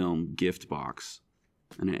Lucasfilm gift box,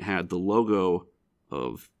 and it had the logo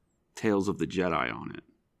of Tales of the Jedi on it.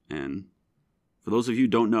 And for those of you who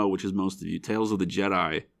don't know, which is most of you, Tales of the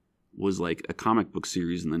Jedi was like a comic book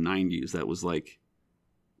series in the 90s that was like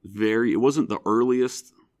it wasn't the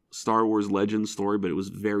earliest Star Wars Legends story, but it was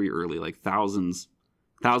very early, like thousands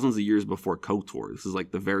of years before KOTOR. This is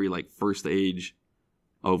like the very like first age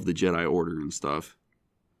of the Jedi Order and stuff.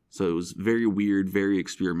 So it was very weird, very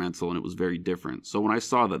experimental, and it was very different. So when I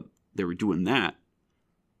saw that they were doing that,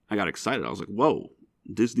 I got excited. I was like, whoa,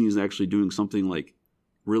 Disney is actually doing something like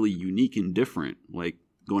really unique and different, like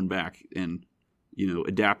going back and,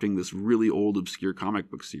 adapting this really old, obscure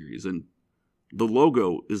comic book series. And the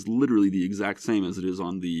logo is literally the exact same as it is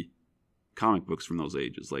on the comic books from those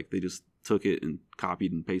ages. Like, they just took it and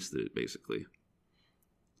copied and pasted it, basically.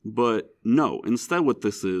 But no, instead what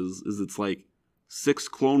this is it's like 6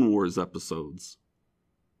 Clone Wars episodes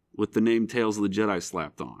with the name Tales of the Jedi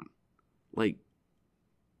slapped on. Like,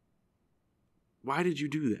 why did you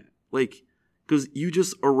do that? Like, because you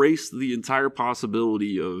just erased the entire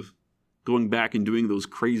possibility of going back and doing those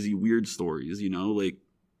crazy, weird stories, Like,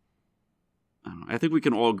 I don't know. I think we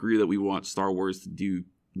can all agree that we want Star Wars to do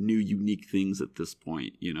new, unique things at this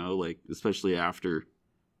point, Like, especially after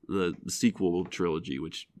the sequel trilogy,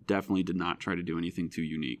 which definitely did not try to do anything too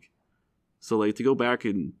unique. So, like, to go back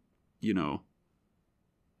and,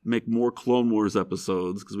 make more Clone Wars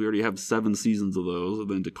episodes, because we already have 7 seasons of those, and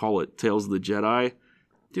then to call it Tales of the Jedi,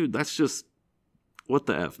 dude, that's just, what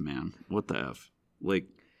the F, man? What the F? Like,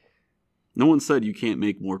 no one said you can't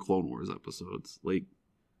make more Clone Wars episodes. Like,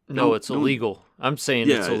 no, it's illegal. I'm saying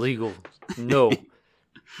it's illegal. No.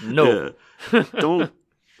 Don't,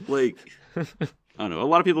 like, I don't know. A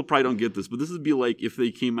lot of people probably don't get this, but this would be like if they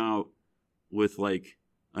came out with, like,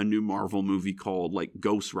 a new Marvel movie called, like,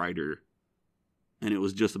 Ghost Rider, and it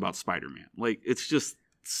was just about Spider-Man. Like, it's just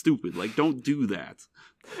stupid. Like, don't do that.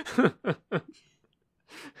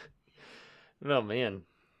 Oh, man.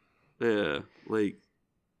 Yeah, like,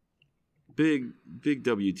 big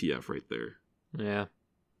WTF right there. Yeah.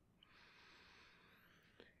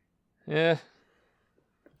 Yeah.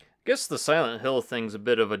 I guess the Silent Hill thing's a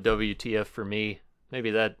bit of a WTF for me.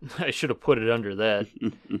 Maybe that I should have put it under that.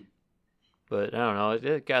 But I don't know.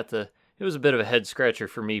 It was a bit of a head scratcher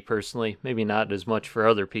for me personally. Maybe not as much for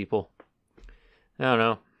other people. I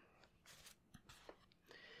don't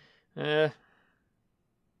know.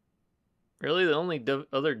 Really, the only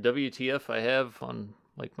other WTF I have on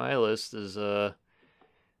like my list is I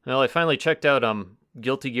finally checked out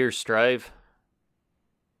Guilty Gear Strive.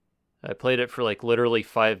 I played it for like literally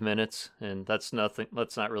 5 minutes, and that's nothing.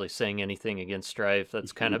 That's not really saying anything against Strive.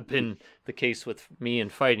 That's kind of been the case with me in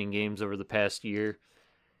fighting games over the past year.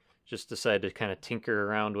 Just decided to kind of tinker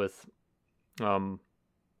around with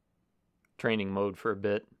training mode for a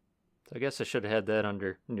bit. So I guess I should have had that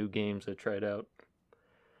under new games I tried out.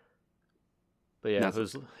 But yeah,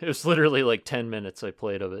 it was literally like 10 minutes I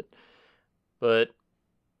played of it. But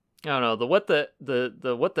I don't know. The what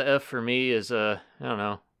the F for me is I don't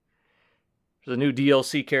know. There's a new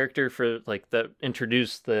DLC character for like that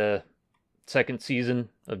introduced the second season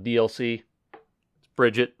of DLC. It's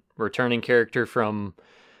Bridget, returning character from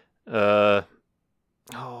it's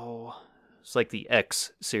like the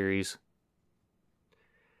X series.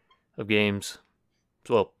 of games.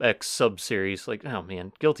 Well, X sub-series. Like, oh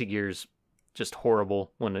man, Guilty Gear's just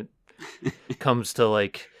horrible when it comes to,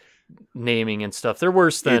 like, naming and stuff. They're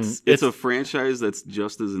worse than... It's a franchise that's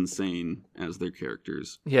just as insane as their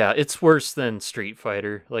characters. Yeah, it's worse than Street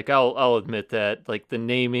Fighter. Like, I'll admit that. Like, the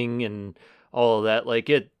naming and all of that, like,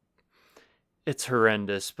 it's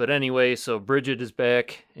horrendous. But anyway, so Bridget is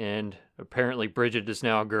back, and apparently Bridget is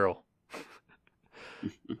now a girl.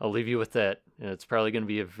 I'll leave you with that. And it's probably going to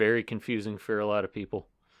be very confusing for a lot of people.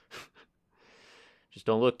 Just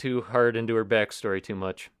don't look too hard into her backstory too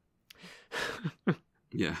much.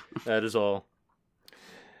 Yeah. That is all.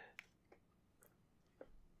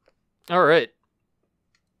 All right.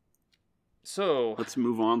 So let's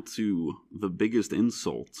move on to the biggest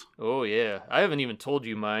insult. Oh yeah, I haven't even told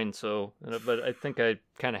you mine, so but I think I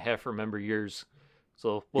kind of half remember yours.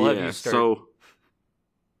 So we'll have you start. So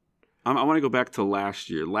I want to go back to last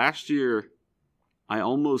year. Last year, I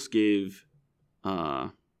almost gave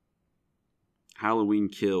Halloween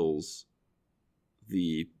Kills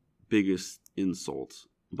the biggest insult,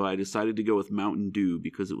 but I decided to go with Mountain Dew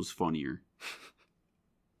because it was funnier.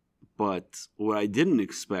 But what I didn't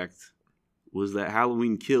expect was that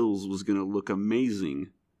Halloween Kills was going to look amazing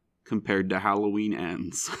compared to Halloween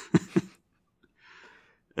Ends.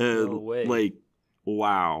 No way. Like,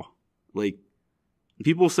 wow. Like,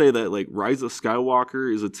 people say that, like, Rise of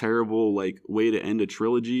Skywalker is a terrible, like, way to end a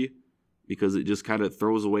trilogy because it just kind of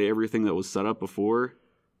throws away everything that was set up before.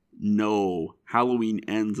 No, Halloween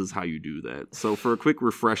Ends is how you do that. So for a quick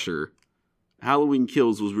refresher, Halloween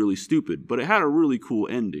Kills was really stupid, but it had a really cool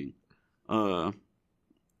ending.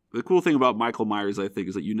 The cool thing about Michael Myers, I think,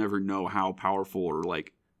 is that you never know how powerful or,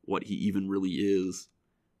 like, what he even really is.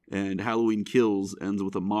 And Halloween Kills ends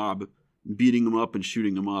with a mob beating him up and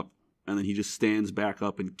shooting him up, and then he just stands back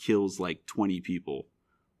up and kills, like, 20 people.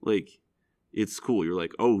 Like, it's cool. You're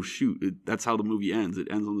like, oh, shoot, that's how the movie ends. It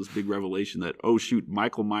ends on this big revelation that, oh, shoot,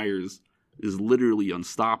 Michael Myers is literally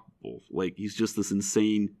unstoppable. Like, he's just this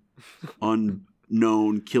insane,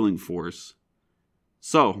 unknown killing force.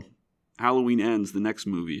 So, Halloween Ends, the next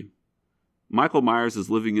movie. Michael Myers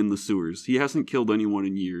is living in the sewers. He hasn't killed anyone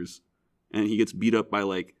in years. And he gets beat up by,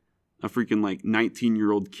 like, a freaking, like,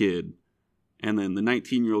 19-year-old kid. And then the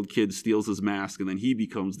 19-year-old kid steals his mask, and then he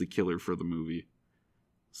becomes the killer for the movie.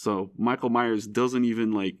 So, Michael Myers doesn't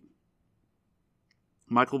even, like...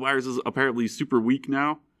 Michael Myers is apparently super weak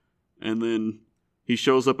now. And then he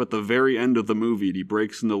shows up at the very end of the movie, and he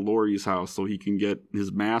breaks into Laurie's house so he can get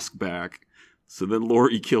his mask back. So then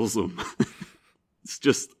Laurie kills him. It's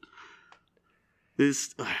just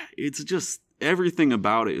everything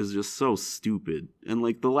about it is just so stupid. And,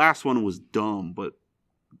 like, the last one was dumb, but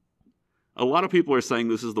a lot of people are saying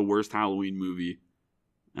this is the worst Halloween movie,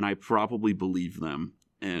 and I probably believe them.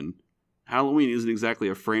 And Halloween isn't exactly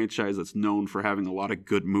a franchise that's known for having a lot of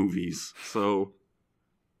good movies. So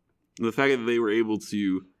the fact that they were able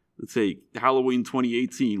to take Halloween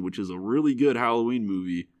 2018, which is a really good Halloween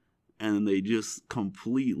movie, and they just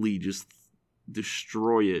completely just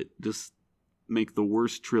destroy it, just make the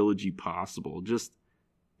worst trilogy possible.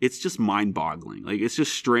 It's just mind-boggling. Like, it's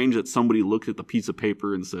just strange that somebody looked at the piece of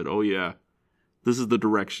paper and said, oh yeah, this is the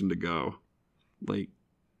direction to go. Like,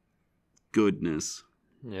 goodness.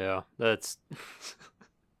 Yeah, that's...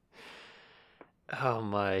 Oh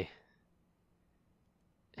my...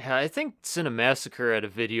 Yeah, I think Cinemassacre had a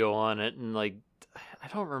video on it, and, like, I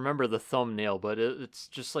don't remember the thumbnail, but it's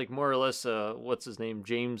just, like, more or less, what's his name?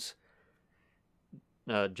 James, you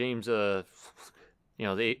know,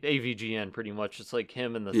 the AVGN, pretty much. It's like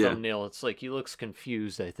him in the thumbnail. It's like he looks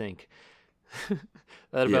confused, I think.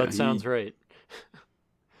 That about sounds right.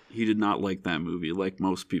 He did not like that movie, like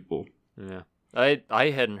most people. Yeah.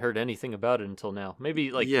 I hadn't heard anything about it until now.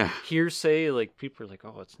 Maybe, like, hearsay, like, people are like,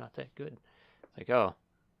 oh, it's not that good. Like, oh,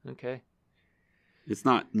 okay. It's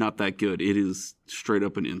not that good. It is straight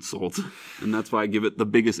up an insult. And that's why I give it the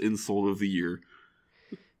biggest insult of the year.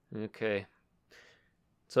 Okay.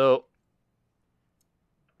 So,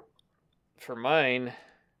 for mine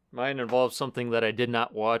involves something that I did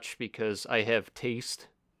not watch because I have taste.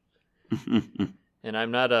 And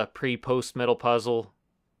I'm not a pre-post-menopausal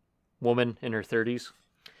woman in her 30s.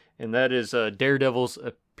 And that is Daredevil's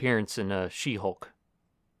appearance in She-Hulk.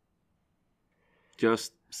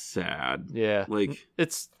 Just sad. Yeah. Like,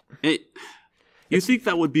 you think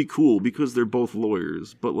that would be cool because they're both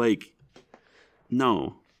lawyers, but, like,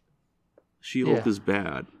 no. She-Hulk is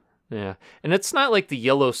bad. Yeah. And it's not like the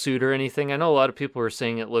yellow suit or anything. I know a lot of people are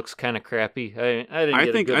saying it looks kind of crappy.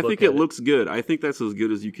 I think it looks good. I think that's as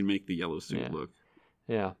good as you can make the yellow suit look.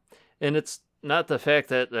 Yeah. And it's not the fact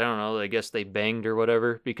that, I don't know, I guess they banged or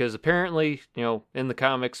whatever, because apparently, in the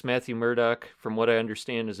comics, Matthew Murdock, from what I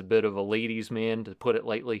understand, is a bit of a ladies' man, to put it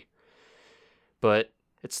lightly. But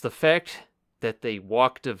it's the fact that they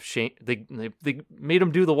walked of shame. They made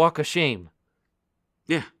him do the walk of shame.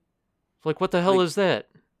 Yeah. Like, what the hell is that?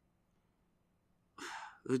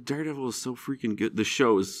 The Daredevil is so freaking good. The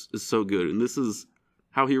show is so good. And this is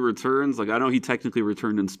how he returns. Like, I know he technically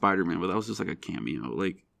returned in Spider-Man, but that was just like a cameo.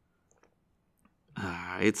 Like,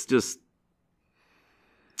 it's just,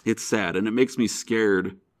 it's sad. And it makes me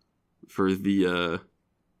scared for the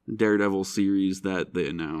Daredevil series that they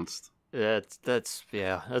announced. That's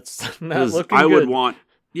not looking I good.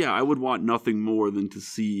 I would want nothing more than to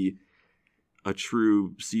see a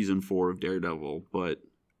true season 4 of Daredevil. But,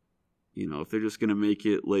 if they're just going to make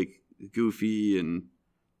it like goofy and,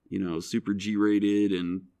 super G-rated,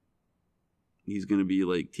 and he's going to be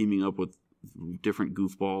like teaming up with different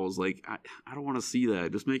goofballs, like, I don't want to see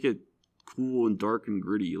that. Just make it cool and dark and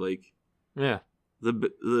gritty. Like, yeah,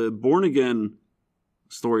 the Born Again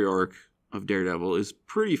story arc of Daredevil is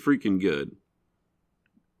pretty freaking good,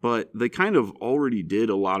 but they kind of already did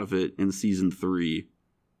a lot of it in season 3.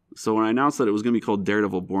 So when I announced that it was going to be called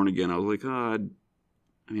Daredevil Born Again, I was like,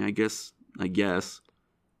 I guess.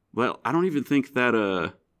 Well, I don't even think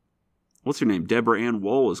that what's her name, Deborah Ann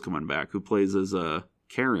Woll, is coming back, who plays as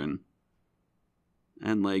Karen.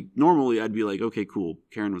 And like, normally I'd be like, okay, cool,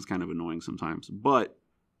 Karen was kind of annoying sometimes, but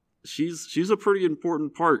she's a pretty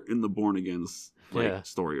important part in the Born Again's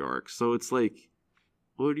story arc. So it's like,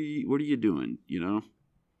 what are you doing? Yeah.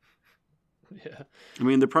 I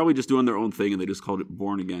mean, they're probably just doing their own thing, and they just called it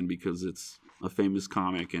Born Again because it's a famous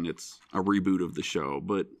comic and it's a reboot of the show.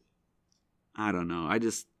 But I don't know.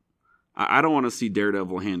 I don't want to see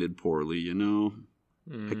Daredevil handled poorly.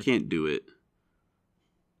 I can't do it.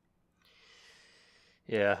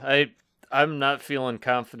 Yeah, I'm not feeling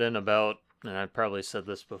confident about, and I've probably said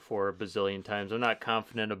this before a bazillion times, I'm not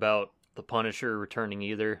confident about the Punisher returning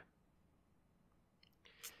either.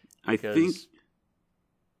 I think,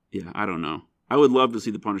 I don't know. I would love to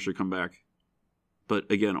see the Punisher come back,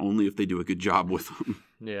 but again, only if they do a good job with him.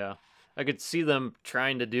 Yeah, I could see them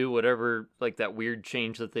trying to do whatever, like that weird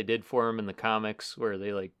change that they did for him in the comics, where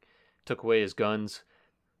they like took away his guns.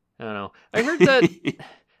 I don't know.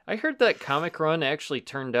 I heard that comic run actually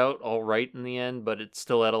turned out all right in the end, but it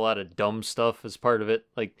still had a lot of dumb stuff as part of it.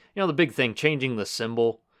 Like, the big thing, changing the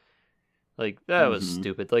symbol. Like, that was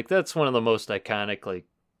stupid. Like, that's one of the most iconic, like,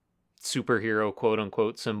 superhero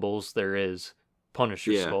quote-unquote symbols there is.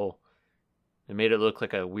 Punisher skull. It made it look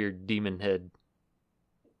like a weird demon head.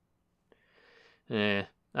 I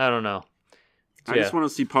don't know. I just want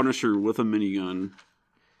to see Punisher with a minigun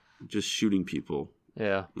just shooting people.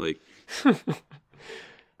 Yeah. Like...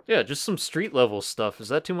 Yeah, just some street level stuff. Is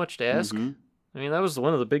that too much to ask? Mm-hmm. I mean, that was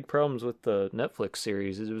one of the big problems with the Netflix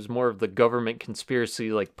series. It was more of the government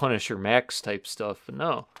conspiracy, like Punisher Max type stuff. But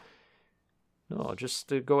no, just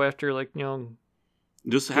to go after, like,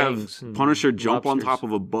 just have Punisher jump on top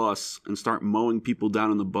of a bus and start mowing people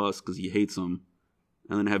down on the bus because he hates them,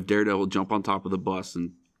 and then have Daredevil jump on top of the bus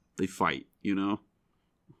and they fight.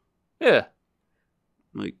 Yeah,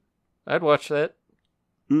 like, I'd watch that.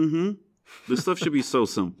 Mm-hmm. This stuff should be so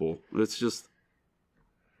simple. It's just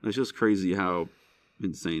crazy how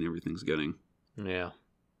insane everything's getting. Yeah.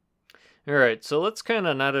 All right, so let's kind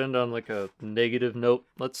of not end on like a negative note.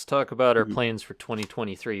 Let's talk about our plans for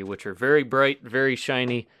 2023, which are very bright, very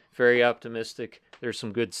shiny, very optimistic. There's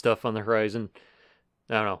some good stuff on the horizon.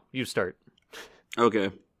 I don't know. You start. Okay,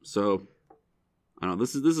 so I don't know.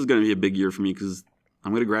 This is going to be a big year for me because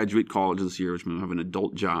I'm going to graduate college this year, which means I have an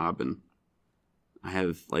adult job, and I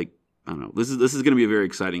have like. I don't know. This is going to be a very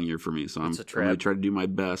exciting year for me, so I'm going to try to do my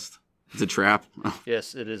best. It's a trap.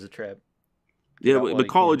 Yes, it is a trap. Yeah, but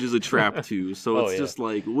college is a trap too. So it's just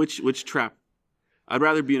like which trap? I'd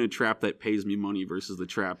rather be in a trap that pays me money versus the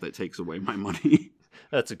trap that takes away my money.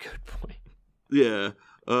 That's a good point. Yeah,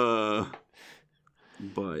 but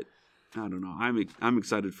I don't know. I'm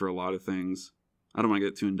excited for a lot of things. I don't want to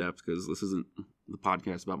get too in depth because this isn't the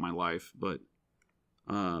podcast about my life, but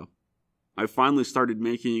I finally started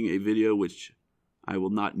making a video, which I will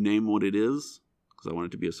not name what it is because I want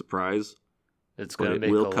it to be a surprise. It's going to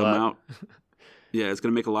make out. Yeah, it's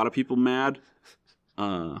going to make a lot of people mad.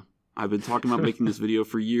 I've been talking about making this video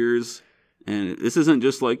for years, and this isn't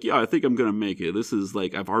just like, I think I'm going to make it. This is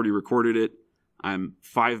like, I've already recorded it. I'm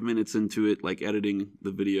 5 minutes into it, like editing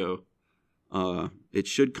the video. It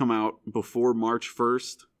should come out before March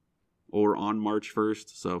 1st or on March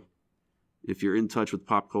 1st, so if you're in touch with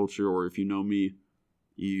pop culture or if you know me,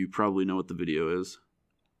 you probably know what the video is.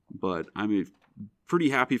 But I'm pretty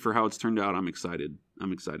happy for how it's turned out. I'm excited.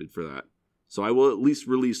 I'm excited for that. So I will at least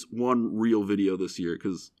release one real video this year,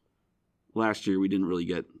 because last year we didn't really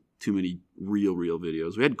get too many real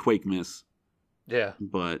videos. We had Quake Miss. Yeah.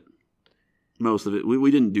 But most of it,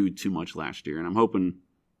 we didn't do too much last year, and I'm hoping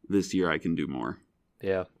this year I can do more.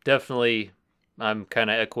 Yeah, definitely. I'm kind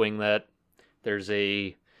of echoing that. There's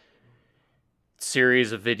a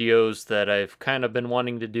series of videos that I've kind of been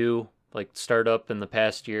wanting to do, like start up in the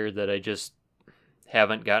past year, that I just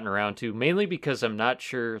haven't gotten around to, mainly because I'm not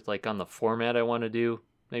sure like on the format I want to do.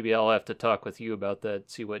 Maybe I'll have to talk with you about that,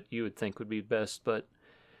 see what you would think would be best, but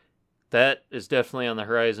that is definitely on the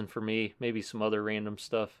horizon for me. Maybe some other random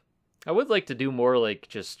stuff. I would like to do more like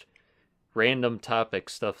just random topic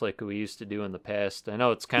stuff like we used to do in the past. I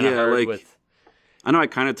know it's kind of hard with... I know I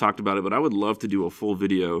kind of talked about it, but I would love to do a full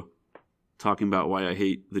video talking about why I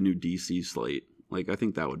hate the new DC slate. Like, I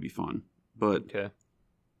think that would be fun. But okay.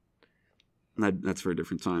 That's for a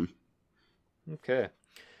different time. Okay.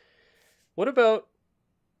 What about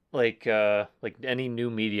like any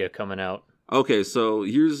new media coming out? Okay, so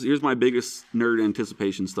here's my biggest nerd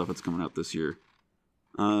anticipation stuff that's coming out this year.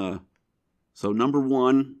 So number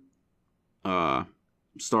one,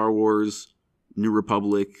 Star Wars, New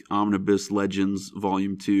Republic, Omnibus Legends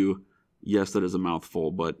Volume 2. Yes, that is a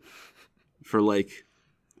mouthful, but for like,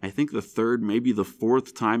 I think the third, maybe the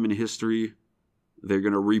fourth time in history, they're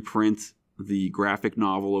going to reprint the graphic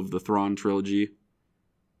novel of the Thrawn trilogy.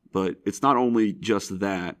 But it's not only just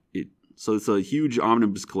that. So it's a huge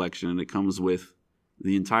omnibus collection, and it comes with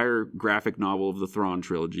the entire graphic novel of the Thrawn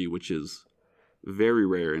trilogy, which is very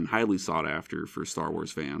rare and highly sought after for Star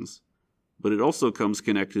Wars fans. But it also comes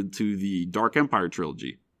connected to the Dark Empire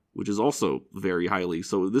trilogy, which is also very highly.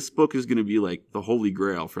 So this book is going to be like the holy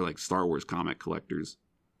grail for like Star Wars comic collectors,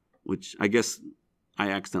 which I guess I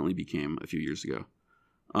accidentally became a few years ago.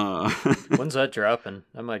 When's that dropping?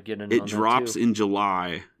 I might get in. It drops in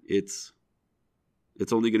July. It's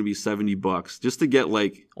only going to be $70 just to get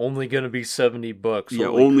like. Only going to be $70. Yeah,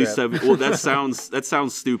 Holy only crap. 70. Well, that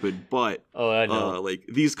sounds stupid, but oh, I know. Like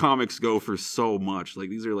these comics go for so much. Like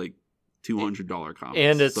these are like $200 comics,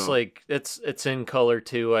 and it's like it's in color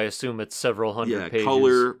too. I assume it's several hundred pages.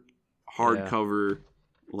 Color, hardcover,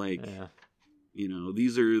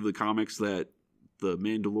 these are the comics that the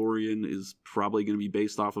Mandalorian is probably going to be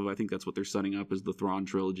based off of. I think that's what they're setting up as the Thrawn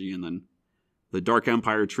trilogy, and then the Dark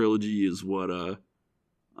Empire trilogy is what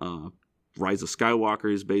Rise of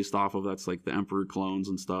Skywalker is based off of. That's like the Emperor clones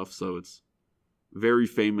and stuff. So it's very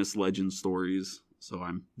famous legend stories. So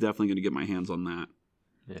I'm definitely going to get my hands on that.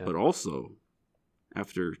 Yeah. But also,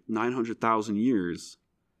 after 900,000 years,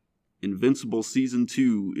 Invincible Season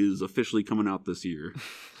 2 is officially coming out this year.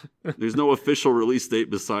 There's no official release date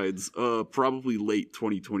besides probably late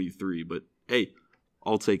 2023. But hey,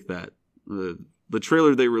 I'll take that. The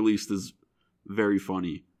trailer they released is very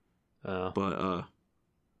funny. But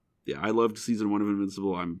yeah, I loved Season 1 of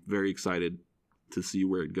Invincible. I'm very excited to see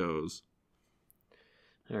where it goes.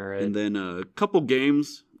 All right. And then a couple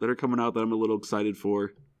games that are coming out that I'm a little excited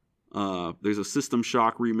for. There's a System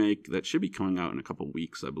Shock remake that should be coming out in a couple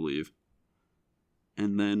weeks, I believe.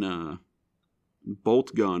 And then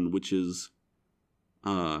Bolt Gun, which is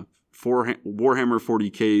Warhammer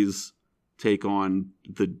 40K's take on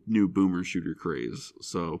the new boomer shooter craze.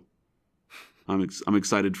 So I'm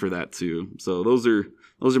excited for that too. So those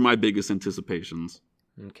are my biggest anticipations.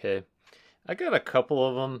 Okay. I got a couple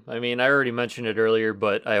of them. I mean, I already mentioned it earlier,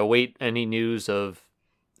 but I await any news of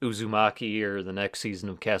Uzumaki or the next season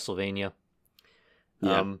of Castlevania.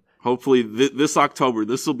 Yeah. Hopefully this October,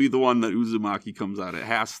 this will be the one that Uzumaki comes out. It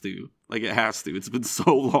has to. Like, it has to. It's been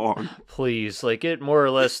so long. Please. Like, it more or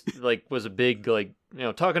less, like, was a big, like,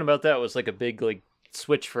 talking about that was like a big, like,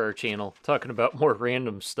 switch for our channel. Talking about more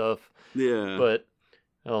random stuff. Yeah. But,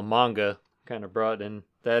 manga kind of brought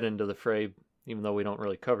that into the fray, even though we don't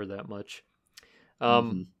really cover that much.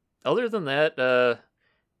 Other than that,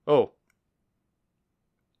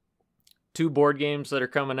 2 board games that are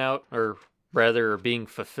coming out, or rather are being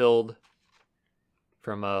fulfilled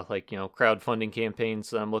from crowdfunding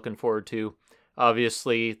campaigns that I'm looking forward to.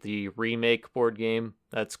 Obviously, the remake board game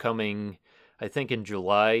that's coming, I think in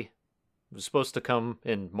July. It was supposed to come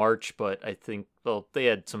in March, but I think they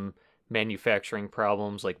had some manufacturing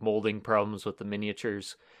problems, like molding problems with the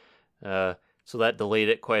miniatures. So that delayed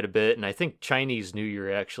it quite a bit, and I think Chinese New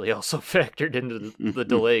Year actually also factored into the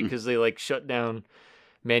delay because they like shut down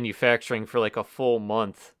manufacturing for like a full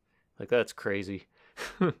month. Like, that's crazy.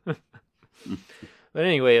 But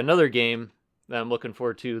anyway, another game that I'm looking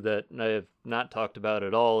forward to that I have not talked about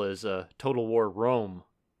at all is Total War Rome.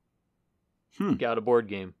 Got a board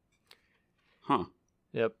game. Huh.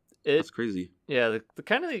 Yep. That's crazy. Yeah, the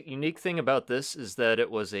kind of unique thing about this is that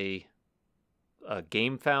it was a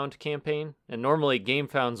GameFound campaign, and normally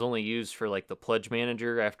GameFound's only used for like the pledge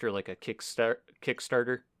manager after like a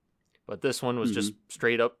Kickstarter, but this one was just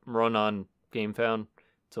straight up run on GameFound,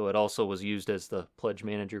 so it also was used as the pledge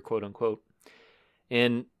manager, quote unquote.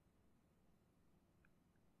 And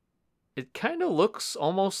it kind of looks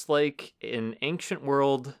almost like an Ancient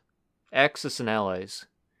World Axis and Allies,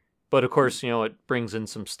 but of course, it brings in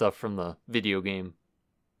some stuff from the video game,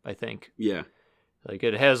 I think. Yeah. Like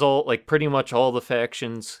it has all like pretty much all the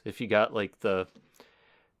factions. If you got like the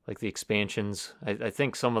expansions, I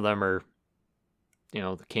think some of them are,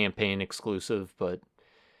 the campaign exclusive. But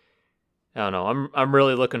I don't know. I'm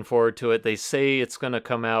really looking forward to it. They say it's gonna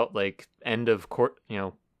come out like end of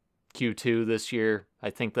Q2 this year.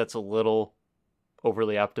 I think that's a little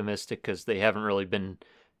overly optimistic because they haven't really been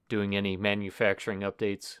doing any manufacturing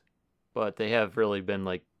updates, but they have really been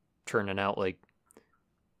like churning out like,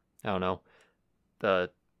 I don't know, the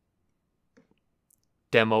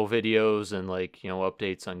demo videos and like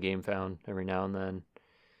updates on GameFound every now and then.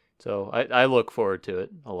 So I look forward to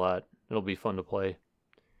it a lot. It'll be fun to play.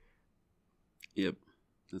 Yep,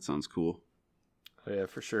 that sounds cool. Oh, yeah,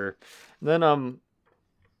 for sure. And then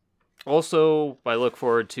also I look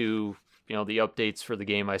forward to the updates for the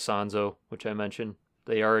game Isonzo, which I mentioned.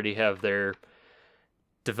 They already have their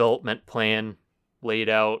development plan laid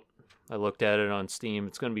out. I looked at it on Steam.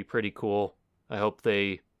 It's going to be pretty cool. I hope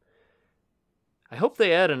they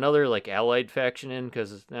add another like allied faction in,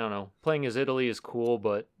 because I don't know, playing as Italy is cool,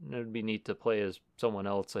 but it'd be neat to play as someone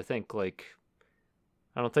else. I don't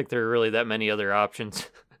think there are really that many other options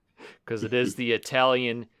because it is the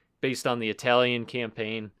Italian, based on the Italian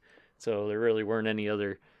campaign, so there really weren't any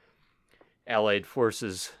other allied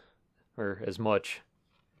forces or as much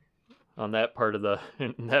on that part of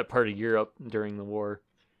in that part of Europe during the war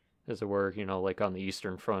as there were, like on the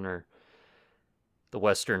Eastern Front or the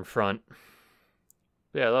Western Front.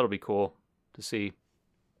 Yeah, that'll be cool to see.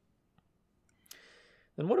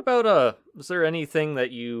 And what about was there anything that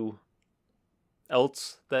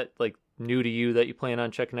else that like new to you that you plan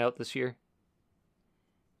on checking out this year?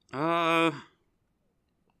 Nothing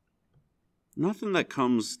that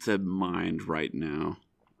comes to mind right now.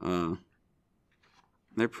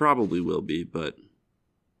 There probably will be, but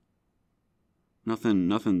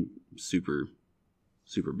nothing super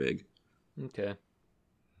big. Okay.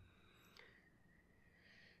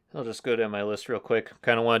 I'll just go down my list real quick.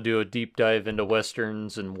 Kind of want to do a deep dive into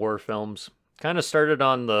westerns and war films. Kind of started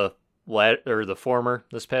on the former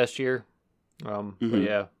this past year. But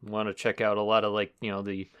yeah, want to check out a lot of like,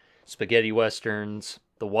 the spaghetti westerns,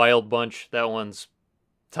 the Wild Bunch. That one's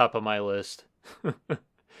top of my list.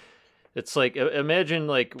 It's like, imagine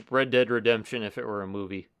like Red Dead Redemption if it were a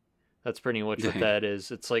movie. That's pretty much what that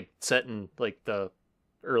is. It's like set in like the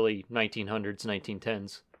early 1900s,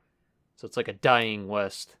 1910s. So it's like a dying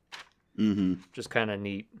West. Just kind of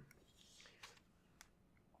neat.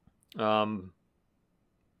 Then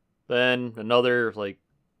another like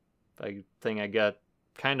thing I got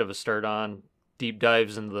kind of a start on, deep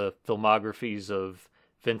dives into the filmographies of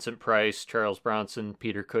Vincent Price, Charles Bronson,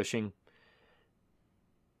 Peter Cushing.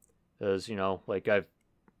 As like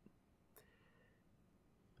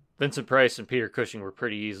Vincent Price and Peter Cushing were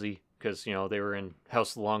pretty easy because they were in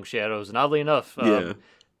House of the Long Shadows, and oddly enough,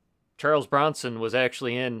 Charles Bronson was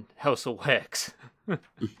actually in House of Wax.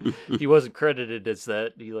 He wasn't credited as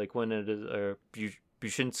that. He like went as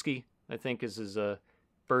Bushinsky, I think, is his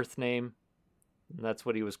birth name, and that's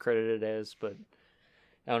what he was credited as. But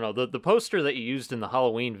I don't know. The poster that you used in the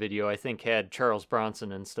Halloween video, I think, had Charles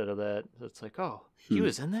Bronson instead of that. It's like, oh, he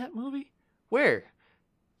was in that movie? Where?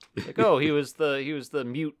 Like, oh, he was the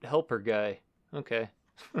mute helper guy. Okay.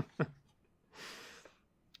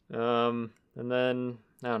 And then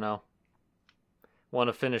I don't know. Want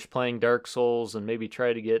to finish playing Dark Souls and maybe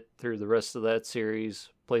try to get through the rest of that series.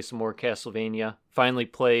 Play some more Castlevania. Finally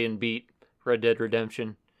play and beat Red Dead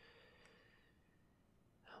Redemption.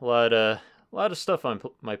 A lot of stuff on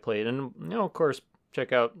my plate, and of course,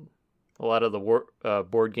 check out a lot of the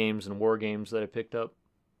board games and war games that I picked up.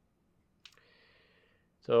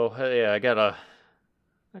 So yeah, I got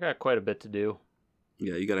quite a bit to do.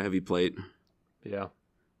 Yeah, you got a heavy plate. Yeah,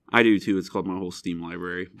 I do too. It's called my whole Steam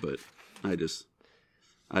library, but I just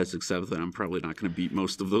accept that I'm probably not going to beat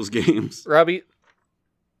most of those games. Robbie,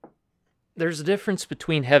 there's a difference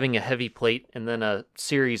between having a heavy plate and then a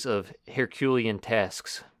series of Herculean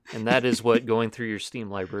tasks, and that is what going through your Steam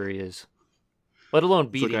library is. Let alone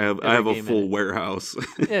beating. Like I have a full warehouse.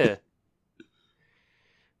 Yeah.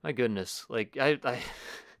 My goodness, like I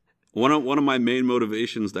One of my main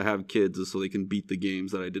motivations to have kids is so they can beat the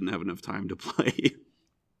games that I didn't have enough time to play.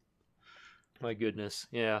 My goodness,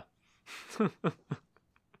 yeah.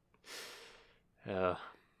 Yeah.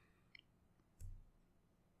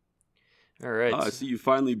 All right. I see you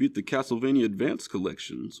finally beat the Castlevania Advance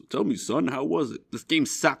Collection. So tell me, son, how was it? This game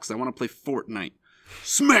sucks. I want to play Fortnite.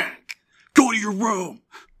 Smack! Go to your room!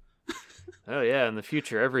 Oh, yeah, in the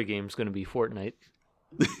future, every game's going to be Fortnite.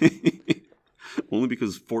 Only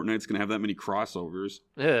because Fortnite's going to have that many crossovers.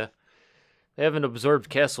 Yeah. They haven't absorbed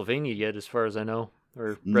Castlevania yet, as far as I know.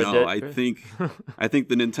 Or Red No, Dead. I think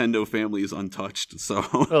the Nintendo family is untouched, so...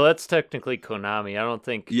 Well, that's technically Konami. I don't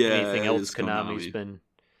think anything it else is Konami's Konami. been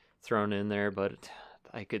thrown in there, but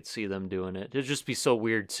I could see them doing it. It'd just be so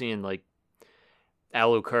weird seeing, like,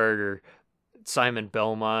 Alucard or Simon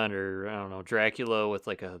Belmont or, I don't know, Dracula with,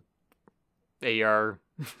 like, a AR,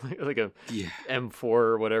 like a M4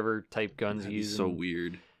 or whatever type guns That'd be using. so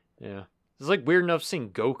weird. Yeah. It's, like, weird enough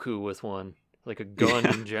seeing Goku with one, like a gun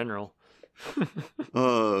in general.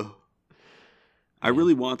 I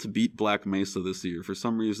really want to beat Black Mesa this year. For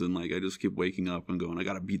some reason, like I just keep waking up and going, I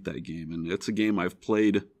gotta beat that game. And it's a game I've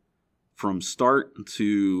played from start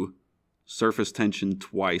to Surface Tension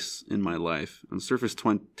twice in my life. And Surface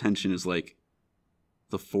Tension is like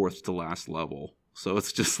the fourth to last level. So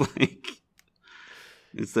it's just like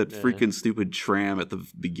it's that freaking stupid tram at the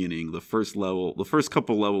beginning. The first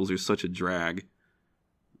couple levels are such a drag.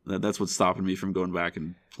 That's what's stopping me from going back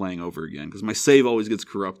and playing over again. Because my save always gets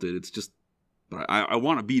corrupted. It's just... But I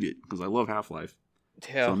want to beat it because I love Half-Life.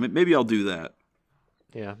 Yeah. So maybe I'll do that.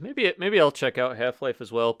 Yeah, maybe I'll check out Half-Life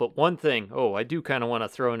as well. But one thing, I do kind of want to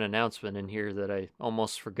throw an announcement in here that I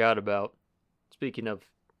almost forgot about. Speaking of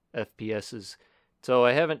FPSs. So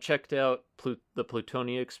I haven't checked out the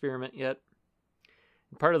Plutonia experiment yet.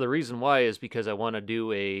 And part of the reason why is because I want to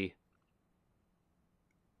do a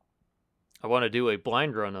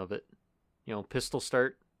blind run of it. Pistol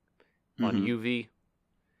start on UV.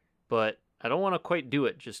 But I don't want to quite do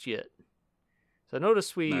it just yet. So I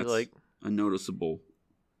noticed That's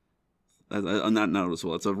not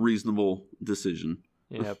noticeable. It's a reasonable decision.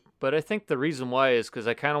 Yeah, but I think the reason why is because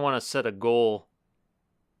I kind of want to set a goal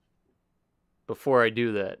before I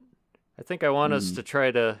do that. I think I want us to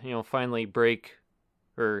try to, finally break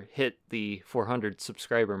or hit the 400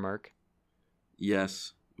 subscriber mark.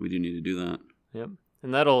 Yes, we do need to do that. Yep.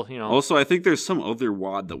 And that'll, Also, I think there's some other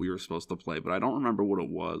WAD that we were supposed to play, but I don't remember what it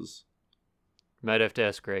was. Might have to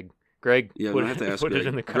ask Greg. Greg, yeah, we have to ask Greg. It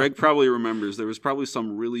in the Greg probably remembers. There was probably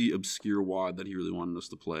some really obscure WAD that he really wanted us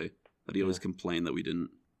to play that he always complained that we didn't.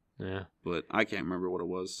 Yeah. But I can't remember what it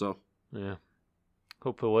was, so. Yeah.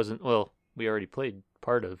 Hope it wasn't, well, we already played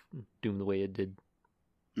part of Doom the way it did.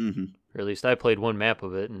 Mm-hmm. Or at least I played one map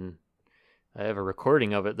of it, and I have a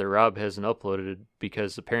recording of it that Rob hasn't uploaded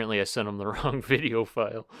because apparently I sent him the wrong video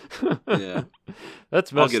file. Yeah.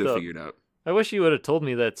 That's messed up. I'll get it figured out. I wish you would have told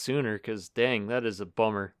me that sooner, because dang, that is a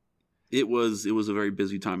bummer. It was a very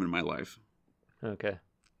busy time in my life. Okay.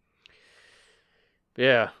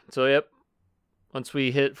 Yeah, so yep. Once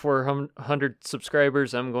we hit 400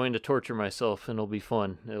 subscribers, I'm going to torture myself, and it'll be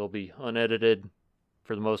fun. It'll be unedited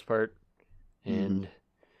for the most part. And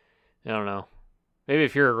I don't know. Maybe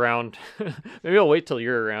if you're around, maybe I'll wait till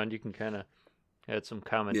you're around. You can kind of add some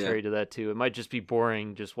commentary to that too. It might just be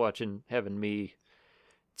boring just having me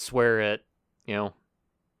swear at,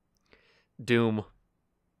 Doom.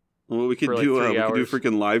 Well, we could for do like 3 hours. we could do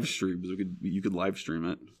freaking live streams. You could live stream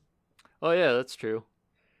it. Oh yeah, that's true.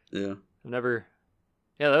 Yeah.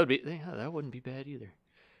 Yeah, that wouldn't be bad either.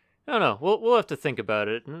 I don't know. We'll have to think about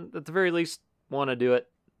it. And at the very least, want to do it.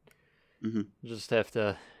 Just have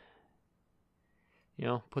to,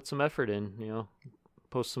 put some effort in.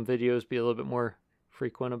 Post some videos, be a little bit more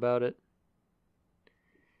frequent about it.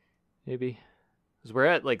 Maybe, because we're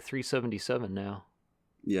at like 377 now.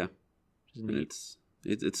 Yeah. It's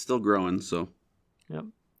still growing. So. Yep.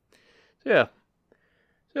 So yeah.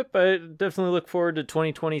 Yep, I definitely look forward to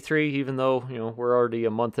 2023, even though, we're already a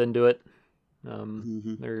month into it.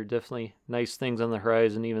 There are definitely nice things on the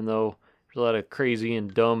horizon, even though there's a lot of crazy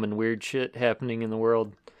and dumb and weird shit happening in the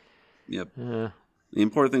world. Yep. The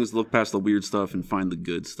important thing is to look past the weird stuff and find the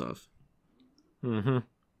good stuff.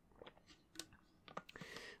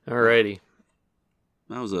 Alrighty.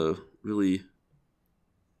 That was a really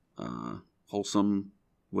wholesome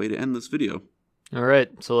way to end this video. All right,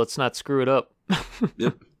 so let's not screw it up.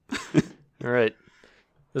 Yep. All right.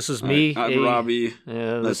 This is me. Right, I'm Robbie.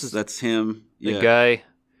 That's him. A guy.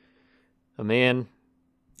 A man.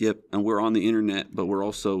 Yep. And we're on the internet, but we're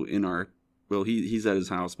also in our. Well, he's at his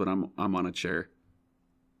house, but I'm on a chair.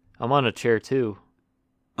 I'm on a chair too.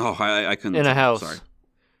 Oh, I couldn't. In a house. Sorry.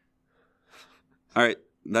 All right,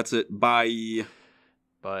 that's it. Bye.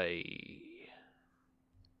 Bye.